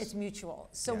that. countries. It's mutual.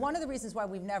 So one of the reasons why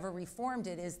we've never reformed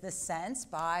it is the sense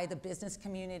by the business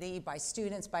community, by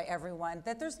students, by everyone,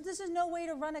 that this is no way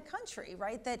to run a country,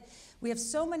 right? That we have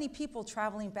so many people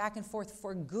traveling back and forth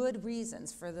for good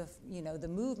reasons, for the, you know, the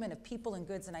movement of people and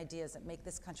goods and ideas that make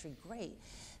this country great,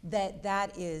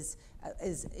 that is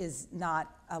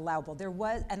not allowable. There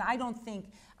was, and I don't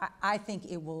think, I think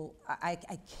it will, I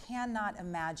cannot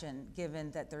imagine, given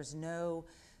that there's no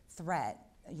threat,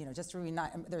 you know, just really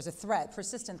not, there's a threat,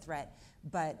 persistent threat,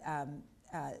 but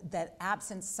that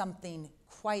absent something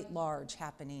quite large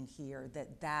happening here,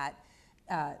 that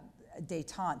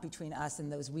détente between us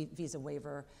and those visa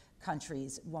waiver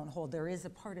countries won't hold. There is a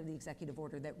part of the executive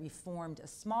order that reformed a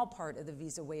small part of the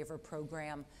visa waiver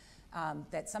program,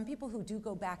 that some people who do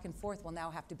go back and forth will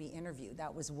now have to be interviewed.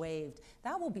 That was waived.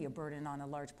 That will be a burden on a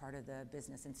large part of the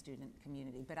business and student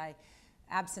community. But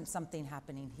absent something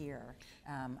happening here,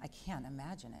 I can't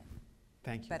imagine it.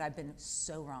 Thank you. But I've been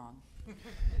so wrong.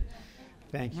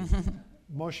 Thank you.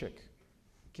 Moshik,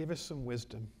 give us some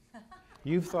wisdom.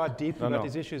 You've thought deeply about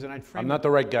these issues, and I'd frame I'm not the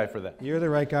right guy for that. You're the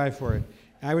right guy for it.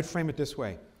 I would frame it this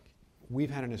way. We've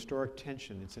had an historic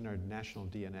tension. It's in our national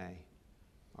DNA.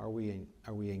 Are we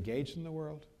engaged in the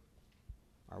world?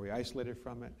 Are we isolated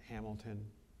from it? Hamilton,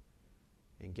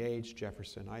 engage.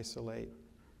 Jefferson, isolate.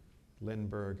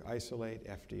 Lindbergh, isolate.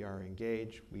 FDR,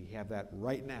 engage. We have that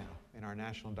right now in our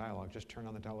national dialogue. Just turn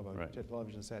on the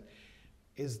television set.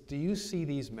 Do you see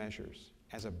these measures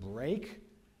as a break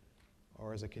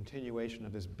or as a continuation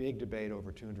of this big debate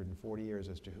over 240 years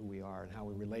as to who we are and how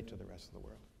we relate to the rest of the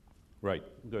world? Right,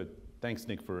 good. Thanks,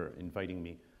 Nick, for inviting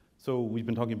me. So we've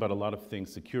been talking about a lot of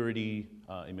things: security,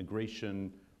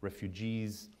 immigration,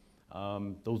 refugees.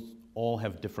 Those all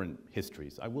have different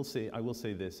histories. I will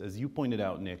say this, as you pointed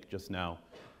out, Nick, just now,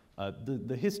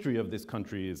 the history of this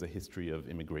country is a history of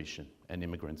immigration and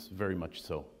immigrants, very much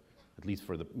so, at least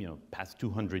for the past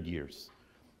 200 years.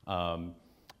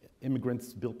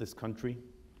 Immigrants built this country.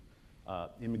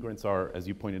 Immigrants are, as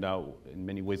you pointed out, in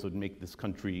many ways would make this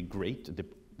country great. It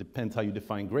depends how you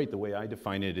define great. The way I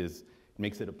define it is, it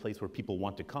makes it a place where people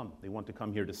want to come. They want to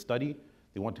come here to study.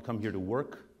 They want to come here to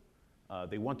work.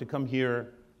 They want to come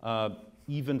here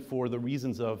even for the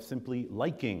reasons of simply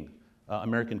liking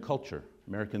American culture,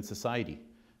 American society.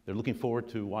 They're looking forward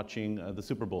to watching the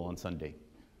Super Bowl on Sunday,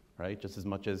 right? Just as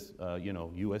much as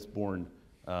U.S.-born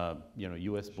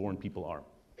U.S.-born people are.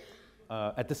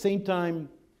 At the same time,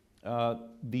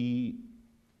 the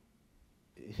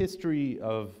history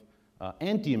of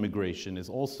anti-immigration is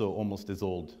also almost as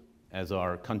old as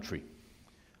our country.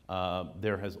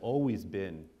 There has always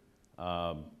been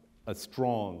a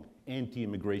strong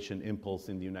anti-immigration impulse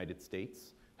in the United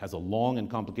States. Has a long and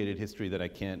complicated history that I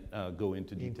can't go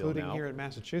into detail Including now. here in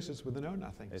Massachusetts with the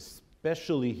Know-Nothings.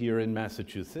 Especially here in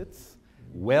Massachusetts,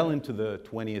 well into the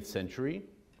 20th century.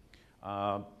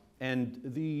 And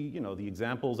the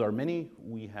examples are many.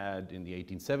 We had in the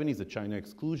 1870s the China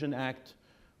Exclusion Act.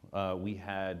 We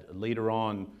had later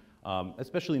on,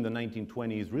 especially in the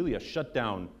 1920s, really a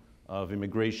shutdown of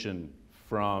immigration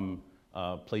from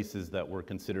places that were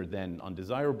considered then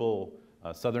undesirable,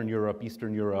 Southern Europe,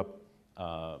 Eastern Europe,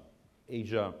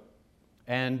 Asia.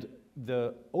 And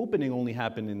the opening only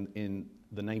happened in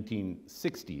the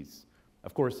 1960s.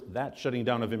 Of course, that shutting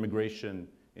down of immigration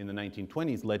in the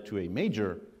 1920s led to a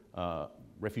major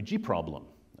refugee problem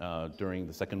during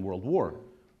the Second World War,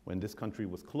 when this country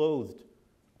was closed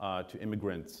to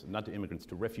immigrants, not to immigrants,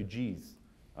 to refugees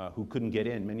who couldn't get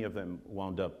in. Many of them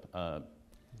wound up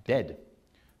dead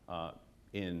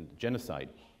in genocide.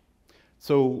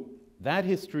 So that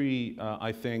history,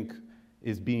 I think,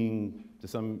 is being, to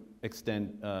some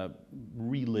extent,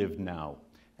 relived now,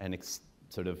 and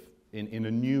sort of in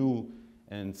a new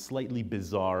and slightly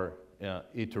bizarre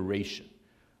iteration.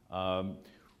 I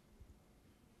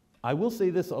will say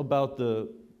this about the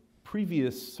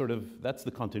previous sort of, that's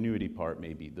the continuity part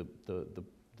maybe,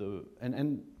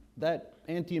 and that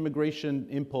anti-immigration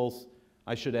impulse,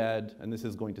 I should add, and this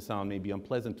is going to sound maybe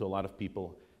unpleasant to a lot of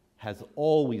people, has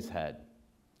always had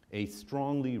a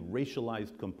strongly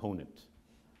racialized component.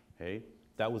 Okay?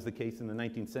 That was the case in the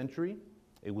 19th century.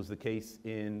 It was the case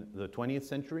in the 20th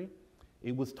century.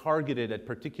 It was targeted at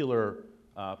particular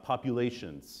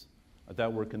populations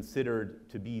that were considered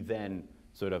to be then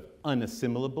sort of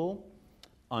unassimilable,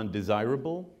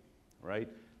 undesirable, right?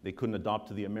 They couldn't adopt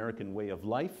to the American way of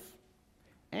life.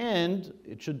 And,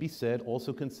 it should be said,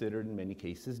 also considered in many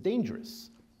cases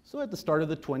dangerous. So at the start of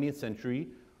the 20th century,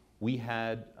 we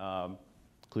had,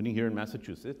 including here in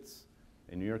Massachusetts,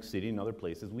 in New York City and other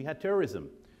places, we had terrorism.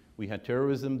 We had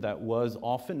terrorism that was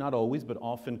often, not always, but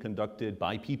often conducted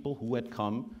by people who had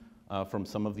come from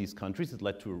some of these countries. It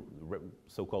led to a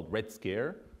so-called Red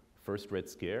Scare, first Red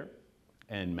Scare,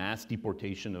 and mass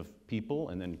deportation of people,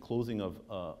 and then closing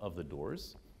of the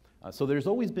doors. So there's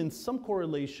always been some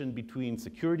correlation between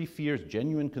security fears,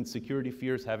 genuine security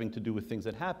fears having to do with things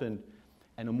that happened,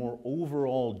 and a more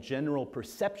overall general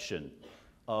perception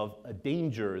of a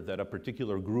danger that a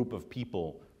particular group of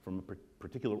people from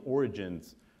particular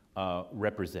origins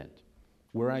represent.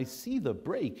 Where I see the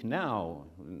break now,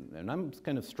 and I'm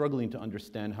kind of struggling to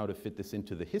understand how to fit this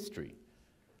into the history,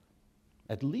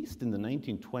 at least in the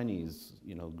 1920s,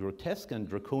 you know, grotesque and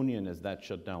draconian as that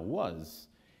shutdown was,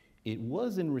 it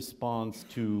was in response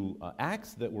to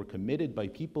acts that were committed by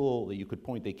people that you could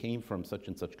point they came from such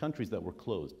and such countries that were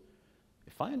closed.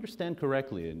 If I understand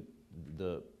correctly, in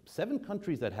the 7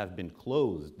 countries that have been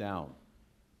closed down,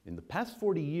 in the past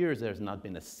 40 years, there's not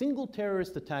been a single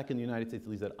terrorist attack in the United States, at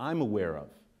least that I'm aware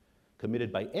of,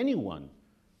 committed by anyone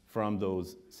from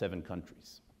those 7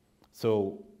 countries.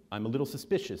 So I'm a little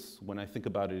suspicious when I think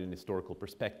about it in historical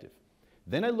perspective.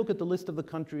 Then I look at the list of the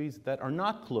countries that are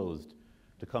not closed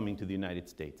to coming to the United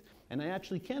States. And I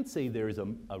actually can't say there is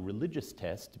a religious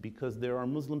test, because there are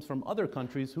Muslims from other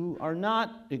countries who are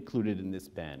not included in this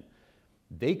ban.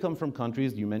 They come from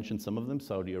countries, you mentioned some of them,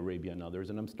 Saudi Arabia and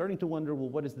others, and I'm starting to wonder, well,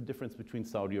 what is the difference between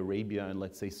Saudi Arabia and,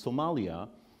 let's say, Somalia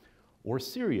or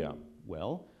Syria?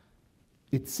 Well,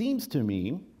 it seems to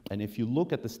me, and if you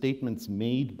look at the statements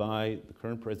made by the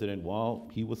current president while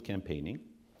he was campaigning,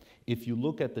 if you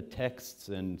look at the texts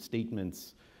and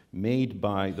statements made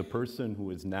by the person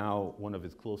who is now one of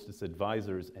his closest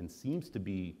advisors and seems to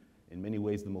be, in many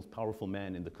ways, the most powerful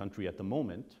man in the country at the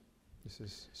moment. This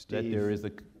is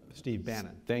Steve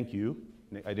Bannon. Thank you.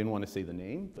 I didn't want to say the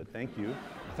name, but thank you.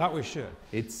 I thought we should.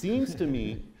 It seems to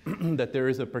me that there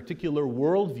is a particular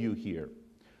worldview here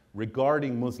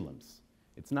regarding Muslims.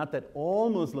 It's not that all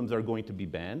Muslims are going to be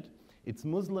banned. It's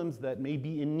Muslims that may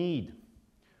be in need,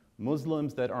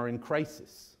 Muslims that are in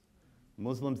crisis,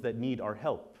 Muslims that need our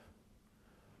help,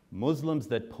 Muslims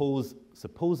that pose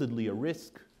supposedly a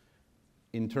risk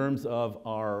in terms of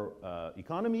our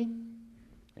economy,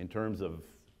 in terms of,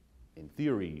 in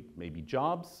theory, maybe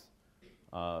jobs,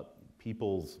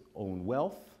 people's own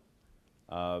wealth.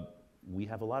 We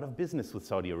have a lot of business with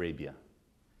Saudi Arabia.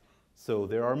 So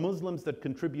there are Muslims that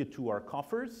contribute to our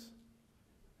coffers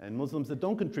and Muslims that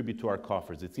don't contribute to our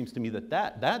coffers. It seems to me that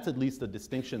that's at least a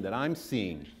distinction that I'm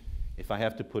seeing, if I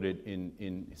have to put it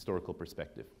in historical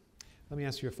perspective. Let me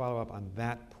ask you a follow-up on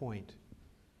that point.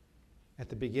 At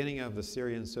the beginning of the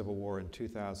Syrian civil war in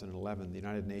 2011, the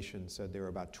United Nations said there were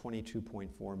about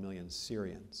 22.4 million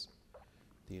Syrians.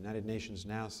 The United Nations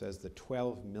now says that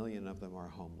 12 million of them are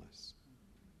homeless.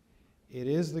 It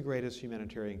is the greatest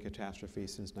humanitarian catastrophe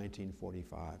since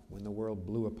 1945, when the world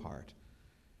blew apart.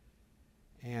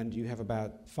 And you have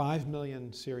about 5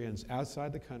 million Syrians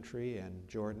outside the country, and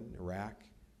Jordan, Iraq,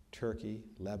 Turkey,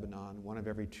 Lebanon. 1 of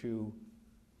every 2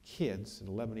 kids in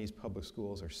the Lebanese public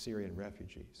schools are Syrian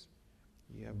refugees.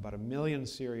 You have about 1 million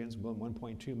Syrians,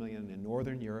 1.2 million in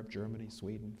Northern Europe, Germany,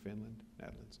 Sweden, Finland,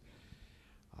 Netherlands.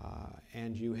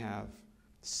 And you have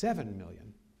 7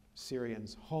 million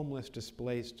Syrians homeless,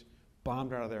 displaced,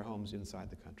 bombed out of their homes inside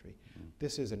the country.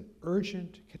 This is an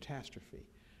urgent catastrophe.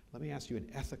 Let me ask you an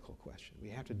ethical question. We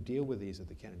have to deal with these at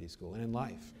the Kennedy School and in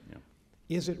life. Yeah.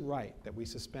 Is it right that we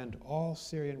suspend all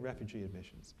Syrian refugee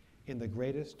admissions in the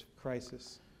greatest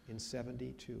crisis in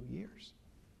 72 years?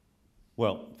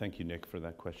 Well, thank you, Nick, for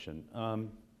that question.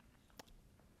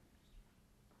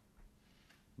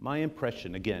 My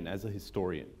impression, again, as a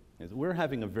historian, is we're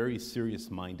having a very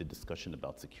serious-minded discussion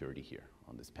about security here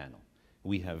on this panel.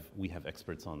 We have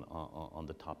experts on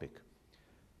the topic.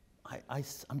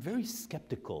 I'm very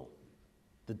skeptical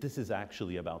that this is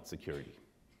actually about security.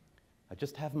 I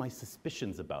just have my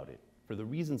suspicions about it for the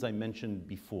reasons I mentioned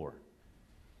before.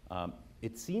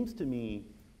 It seems to me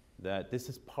that this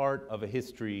is part of a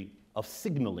history of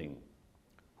signaling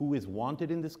who is wanted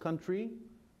in this country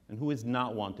and who is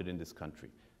not wanted in this country.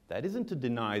 That isn't to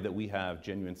deny that we have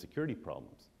genuine security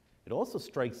problems. It also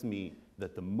strikes me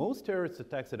that the most terrorist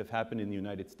attacks that have happened in the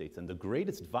United States and the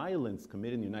greatest violence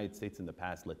committed in the United States in the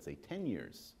past, let's say 10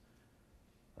 years,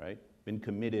 right, been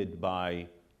committed by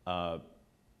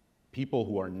people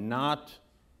who are not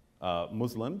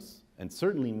Muslims and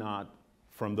certainly not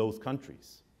from those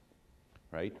countries,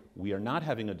 right? We are not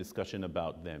having a discussion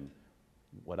about them.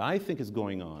 What I think is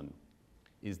going on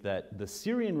is that the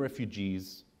Syrian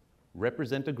refugees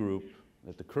represent a group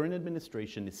that the current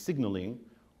administration is signaling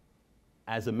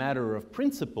as a matter of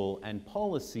principle and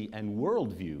policy and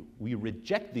worldview. We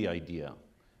reject the idea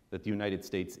that the United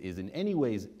States is in any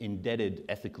ways indebted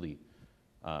ethically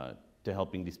to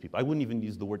helping these people. I wouldn't even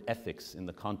use the word ethics in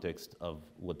the context of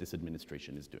what this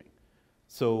administration is doing.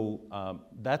 So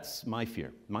that's my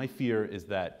fear. My fear is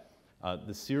that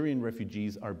the Syrian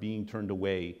refugees are being turned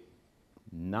away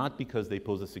not because they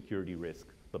pose a security risk,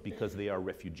 but because they are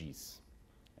refugees,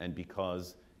 and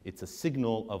because it's a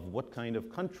signal of what kind of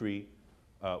country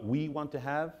we want to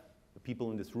have, the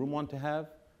people in this room want to have.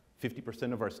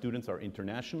 50% of our students are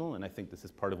international, and I think this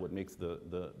is part of what makes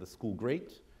the school great.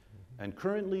 Mm-hmm. And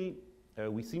currently,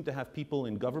 we seem to have people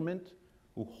in government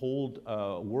who hold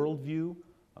a worldview,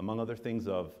 among other things,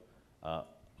 of a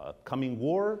coming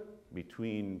war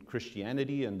between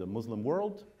Christianity and the Muslim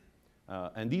world.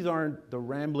 And these aren't the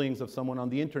ramblings of someone on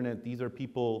the internet. These are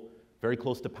people very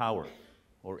close to power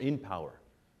or in power.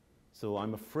 So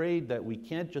I'm afraid that we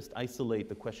can't just isolate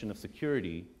the question of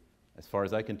security, as far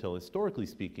as I can tell, historically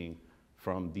speaking,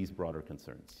 from these broader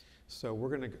concerns. So we're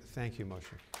going to thank you,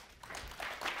 Moshik.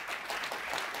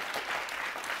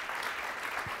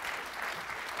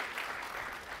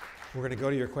 We're going to go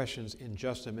to your questions in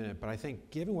just a minute, but I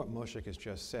think given what Moshik has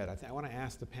just said, I want to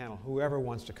ask the panel, whoever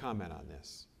wants to comment on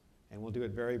this, and we'll do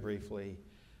it very briefly,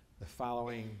 the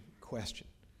following question.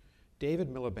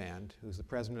 David Miliband, who's the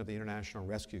president of the International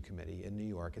Rescue Committee in New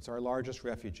York, it's our largest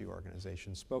refugee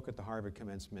organization, spoke at the Harvard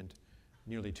commencement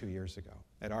nearly 2 years ago,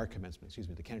 at our commencement, excuse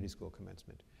me, the Kennedy School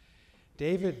commencement.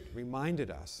 David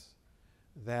reminded us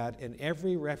that in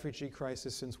every refugee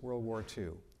crisis since World War II,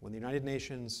 when the United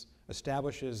Nations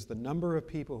establishes the number of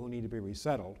people who need to be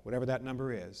resettled, whatever that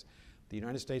number is, the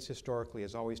United States historically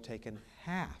has always taken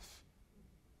half.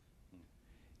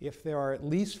 If there are at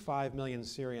least 5 million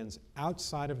Syrians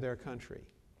outside of their country,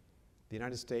 the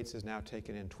United States has now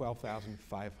taken in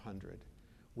 12,500.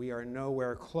 We are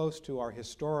nowhere close to our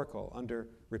historical, under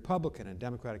Republican and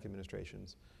Democratic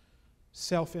administrations,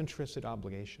 self-interested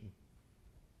obligation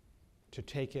to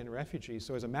take in refugees.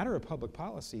 So as a matter of public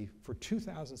policy for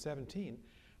 2017,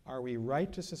 are we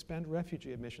right to suspend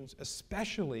refugee admissions,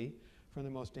 especially from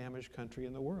the most damaged country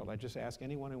in the world? I just ask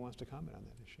anyone who wants to comment on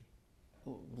that issue.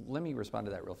 Well, let me respond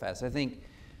to that real fast. I think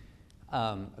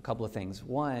a couple of things.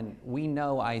 One, we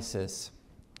know ISIS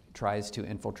tries to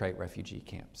infiltrate refugee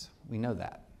camps. We know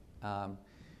that.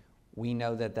 We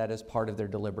know that that is part of their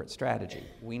deliberate strategy.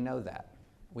 We know that.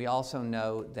 We also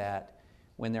know that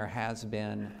when there has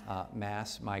been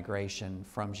mass migration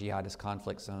from jihadist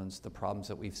conflict zones, the problems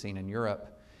that we've seen in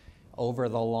Europe over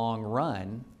the long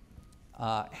run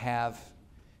have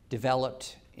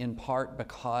developed in part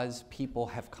because people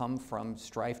have come from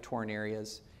strife-torn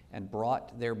areas and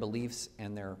brought their beliefs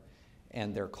and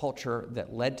their culture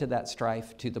that led to that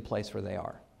strife to the place where they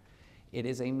are. It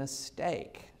is a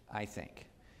mistake, I think,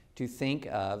 to think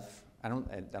of, I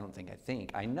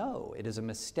know it is a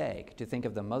mistake to think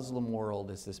of the Muslim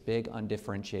world as this big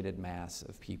undifferentiated mass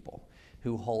of people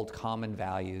who hold common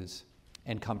values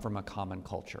and come from a common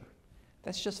culture.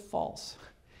 That's just false.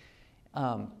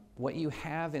 What you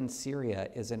have in Syria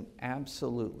is an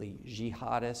absolutely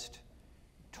jihadist,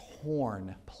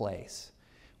 torn place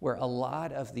where a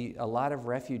lot of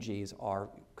refugees are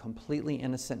completely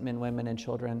innocent men, women, and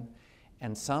children,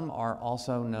 and some are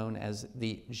also known as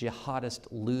the jihadist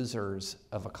losers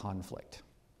of a conflict.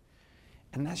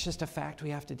 And that's just a fact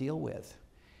we have to deal with.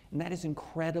 And that is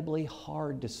incredibly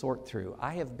hard to sort through.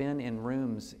 I have been in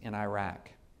rooms in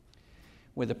Iraq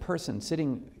with a person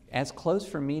sitting as close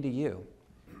from me to you,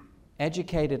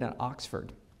 educated at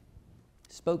Oxford,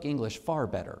 spoke English far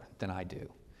better than I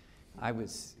do.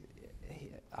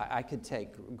 I could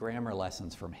take grammar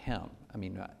lessons from him. I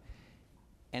mean,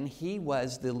 And he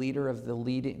was the leader of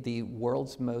the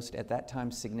world's most, at that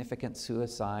time, significant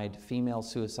female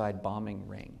suicide bombing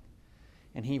ring.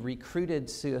 And he recruited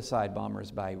suicide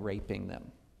bombers by raping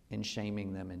them and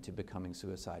shaming them into becoming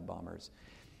suicide bombers.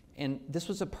 And this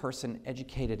was a person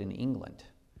educated in England.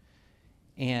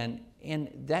 And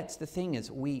that's the thing,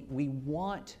 is we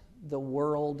want the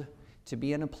world to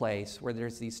be in a place where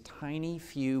there's these tiny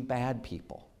few bad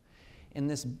people and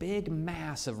this big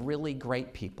mass of really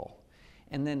great people.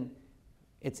 And then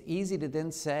it's easy to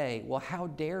then say, well, how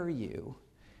dare you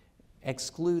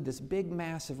exclude this big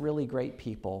mass of really great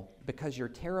people because you're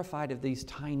terrified of these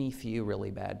tiny few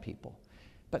really bad people.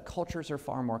 But cultures are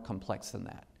far more complex than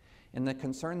that. And the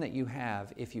concern that you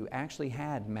have, if you actually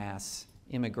had mass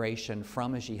immigration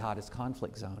from a jihadist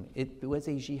conflict zone, it was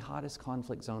a jihadist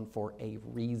conflict zone for a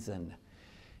reason.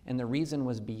 And the reason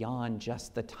was beyond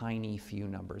just the tiny few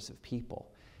numbers of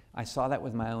people. I saw that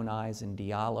with my own eyes in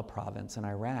Diyala province in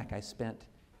Iraq. I spent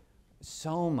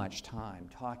so much time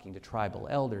talking to tribal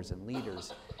elders and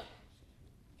leaders.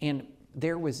 And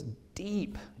there was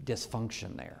deep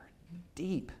dysfunction there,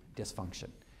 deep dysfunction,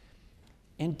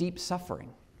 and deep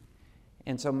suffering.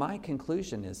 And so my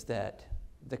conclusion is that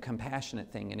the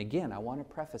compassionate thing, and again, I want to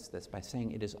preface this by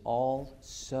saying it is all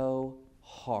so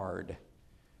hard.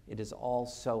 It is all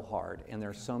so hard, and there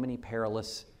are so many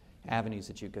perilous avenues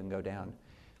that you can go down.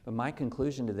 But my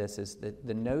conclusion to this is that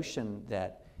the notion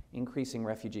that increasing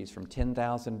refugees from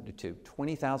 10,000 to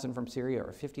 20,000 from Syria,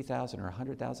 or 50,000 or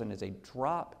 100,000, is a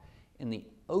drop in the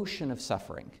ocean of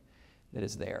suffering that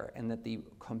is there, and that the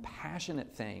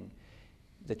compassionate thing,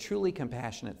 the truly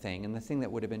compassionate thing, and the thing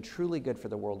that would have been truly good for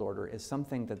the world order, is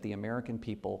something that the American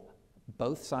people,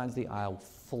 both sides of the aisle,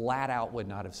 flat out would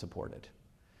not have supported.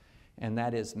 And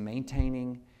that is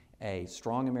maintaining a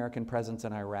strong American presence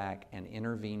in Iraq and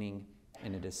intervening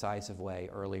in a decisive way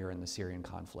earlier in the Syrian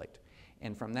conflict.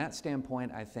 And from that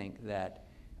standpoint, I think that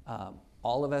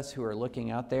all of us who are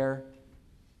looking out there,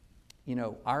 you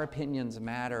know, our opinions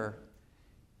matter,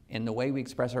 and the way we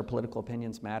express our political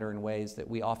opinions matter in ways that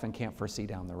we often can't foresee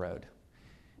down the road.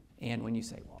 And when you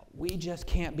say, well, we just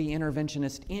can't be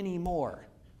interventionist anymore,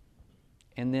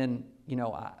 and then, you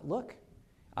know, look,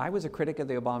 I was a critic of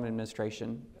the Obama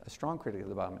administration, a strong critic of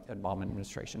the Obama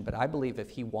administration, but I believe if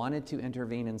he wanted to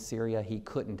intervene in Syria, he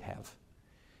couldn't have.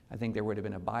 I think there would have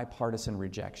been a bipartisan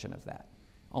rejection of that.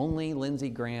 Only Lindsey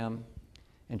Graham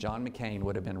and John McCain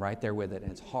would have been right there with it,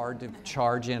 and it's hard to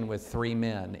charge in with 3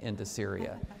 men into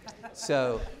Syria.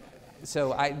 So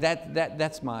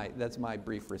that's my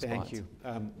brief response. Thank you.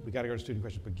 We got to go to student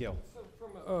questions, but Gil. So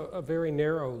from a very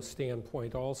narrow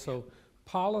standpoint also,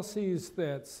 policies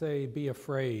that say be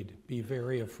afraid, be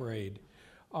very afraid,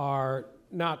 are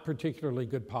not particularly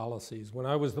good policies. When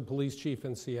I was the police chief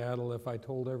in Seattle, if I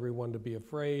told everyone to be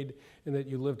afraid and that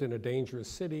you lived in a dangerous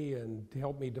city and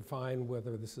help me define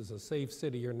whether this is a safe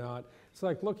city or not, it's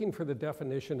like looking for the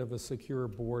definition of a secure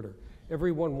border.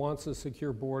 Everyone wants a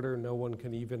secure border, no one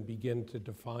can even begin to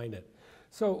define it.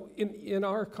 So in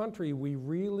our country, we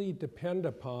really depend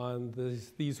upon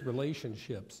these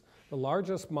relationships. The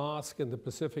largest mosque in the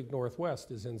Pacific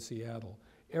Northwest is in Seattle.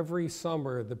 Every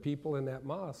summer, the people in that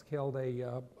mosque held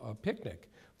a picnic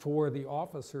for the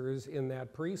officers in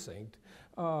that precinct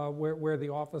where the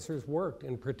officers worked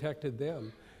and protected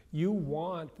them. You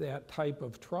want that type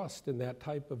of trust and that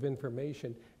type of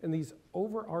information, and these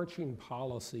overarching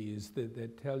policies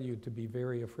that tell you to be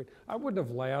very afraid. I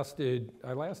lasted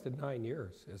 9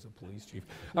 years as a police chief.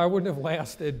 I wouldn't have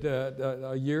lasted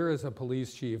a year as a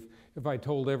police chief if I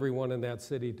told everyone in that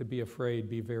city to be afraid,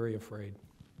 be very afraid.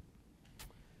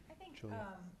 I think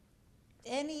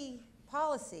any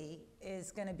policy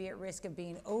is going to be at risk of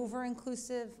being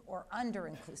over-inclusive or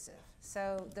under-inclusive.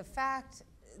 So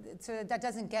that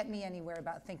doesn't get me anywhere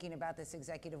about thinking about this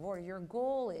executive order. Your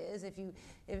goal is, if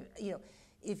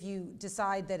you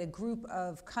decide that a group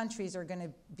of countries are going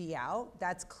to be out,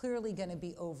 that's clearly going to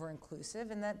be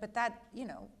over-inclusive,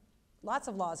 lots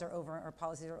of laws are or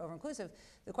policies are over-inclusive.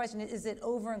 The question is it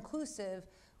over-inclusive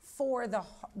for the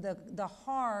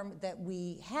harm that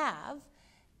we have,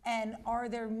 and are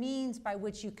there means by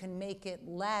which you can make it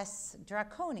less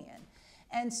draconian?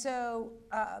 And so,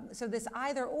 this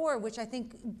either or, which I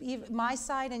think my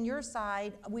side and your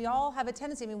side, we all have a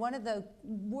tendency. I mean, one of the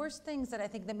worst things that I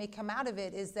think that may come out of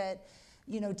it is that,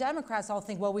 Democrats all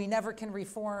think, well, we never can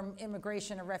reform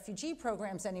immigration or refugee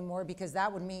programs anymore because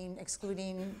that would mean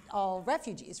excluding all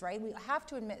refugees, right? We have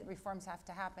to admit reforms have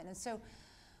to happen. And so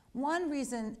one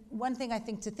thing I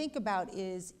think to think about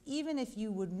is, even if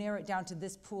you would narrow it down to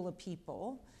this pool of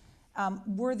people,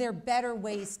 were there better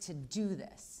ways to do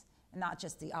this? and not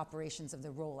just the operations of the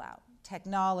rollout.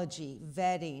 Technology,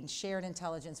 vetting, shared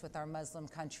intelligence with our Muslim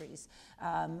countries,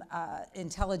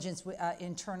 intelligence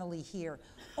internally here,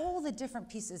 all the different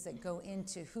pieces that go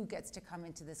into who gets to come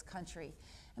into this country.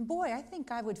 And boy, I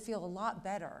think I would feel a lot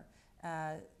better,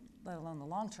 let alone the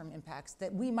long-term impacts,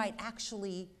 that we might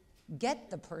actually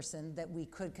get the person that we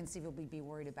could conceivably be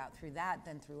worried about through that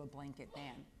than through a blanket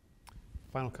ban.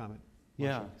 Final comment.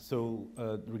 Yeah, so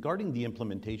regarding the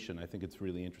implementation, I think it's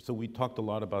really interesting. So we talked a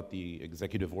lot about the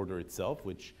executive order itself,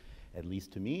 which, at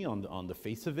least to me, on the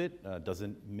face of it,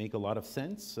 doesn't make a lot of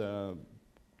sense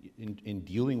in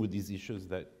dealing with these issues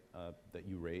that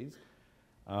you raised.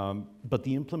 But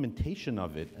the implementation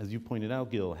of it, as you pointed out,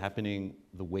 Gil, happening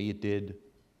the way it did,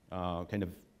 kind of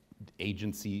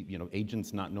agency,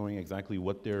 agents not knowing exactly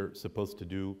what they're supposed to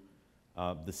do,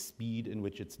 the speed in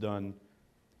which it's done,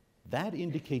 that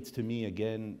indicates to me,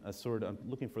 again, a sort of, I'm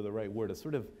looking for the right word, a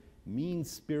sort of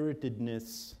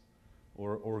mean-spiritedness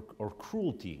or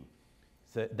cruelty.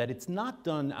 So that it's not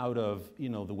done out of,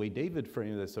 the way David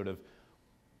framed it, sort of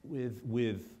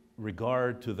with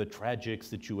regard to the tragic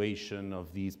situation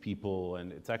of these people,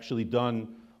 and it's actually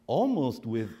done almost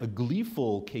with a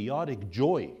gleeful, chaotic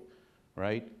joy,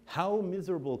 right? How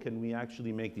miserable can we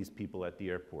actually make these people at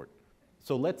the airport?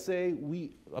 So let's say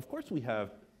of course we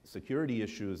have security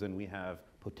issues and we have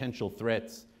potential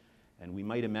threats, and we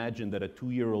might imagine that a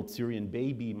 2-year-old Syrian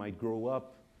baby might grow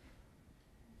up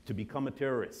to become a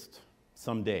terrorist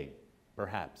someday,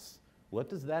 perhaps. What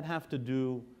does that have to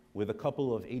do with a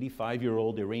couple of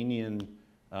 85-year-old Iranian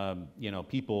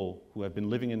people who have been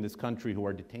living in this country who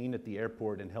are detained at the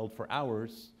airport and held for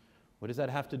hours? What does that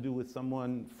have to do with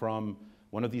someone from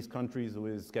one of these countries who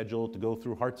is scheduled to go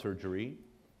through heart surgery?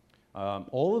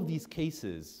 All of these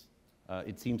cases,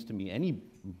 it seems to me, any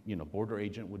border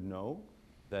agent would know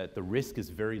that the risk is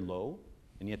very low,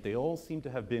 and yet they all seem to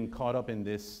have been caught up in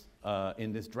this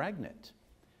dragnet.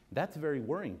 That's very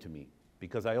worrying to me,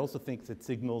 because I also think it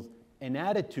signals an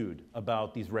attitude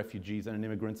about these refugees and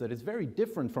immigrants that is very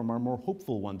different from our more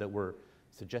hopeful one that we're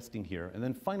suggesting here. And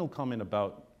then final comment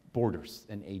about borders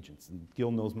and agents. And Gil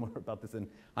knows more about this than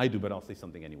I do, but I'll say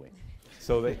something anyway.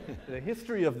 So the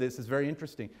history of this is very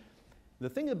interesting. The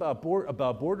thing about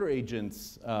border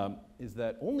agents is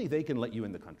that only they can let you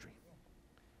in the country.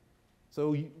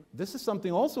 So this is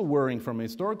something also worrying from a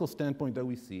historical standpoint that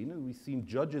we've seen. And we've seen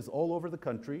judges all over the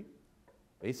country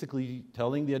basically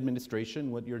telling the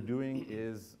administration what you're doing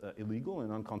is illegal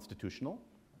and unconstitutional.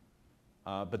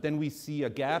 But then we see a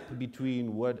gap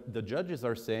between what the judges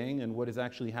are saying and what is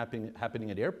actually happening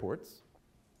at airports,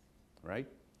 right?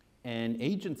 And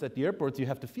agents at the airports, you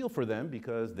have to feel for them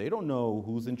because they don't know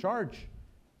who's in charge.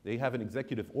 They have an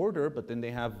executive order, but then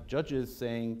they have judges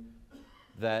saying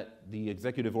that the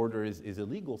executive order is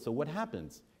illegal. So what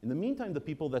happens? In the meantime, the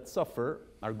people that suffer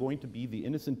are going to be the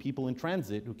innocent people in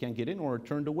transit who can't get in or are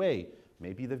turned away.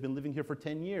 Maybe they've been living here for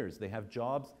 10 years. They have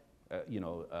jobs,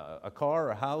 a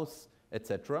car, a house,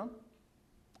 etc.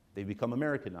 They become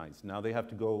Americanized. Now they have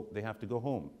to go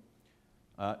home.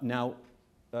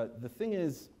 The thing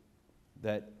is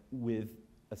that with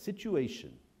a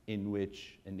situation in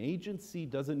which an agency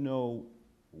doesn't know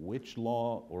which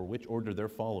law or which order they're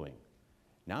following,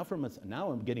 now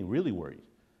I'm getting really worried.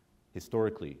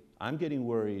 Historically, I'm getting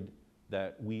worried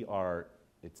that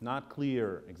it's not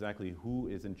clear exactly who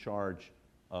is in charge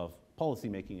of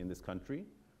policymaking in this country,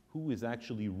 who is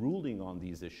actually ruling on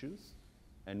these issues,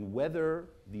 and whether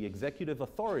the executive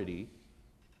authority,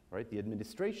 right, the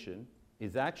administration,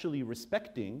 is actually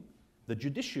respecting the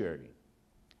judiciary.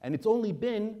 And it's only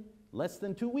been less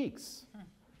than 2 weeks.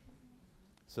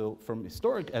 So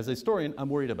as a historian, I'm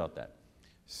worried about that.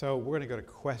 So we're going to go to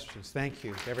questions. Thank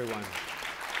you to everyone.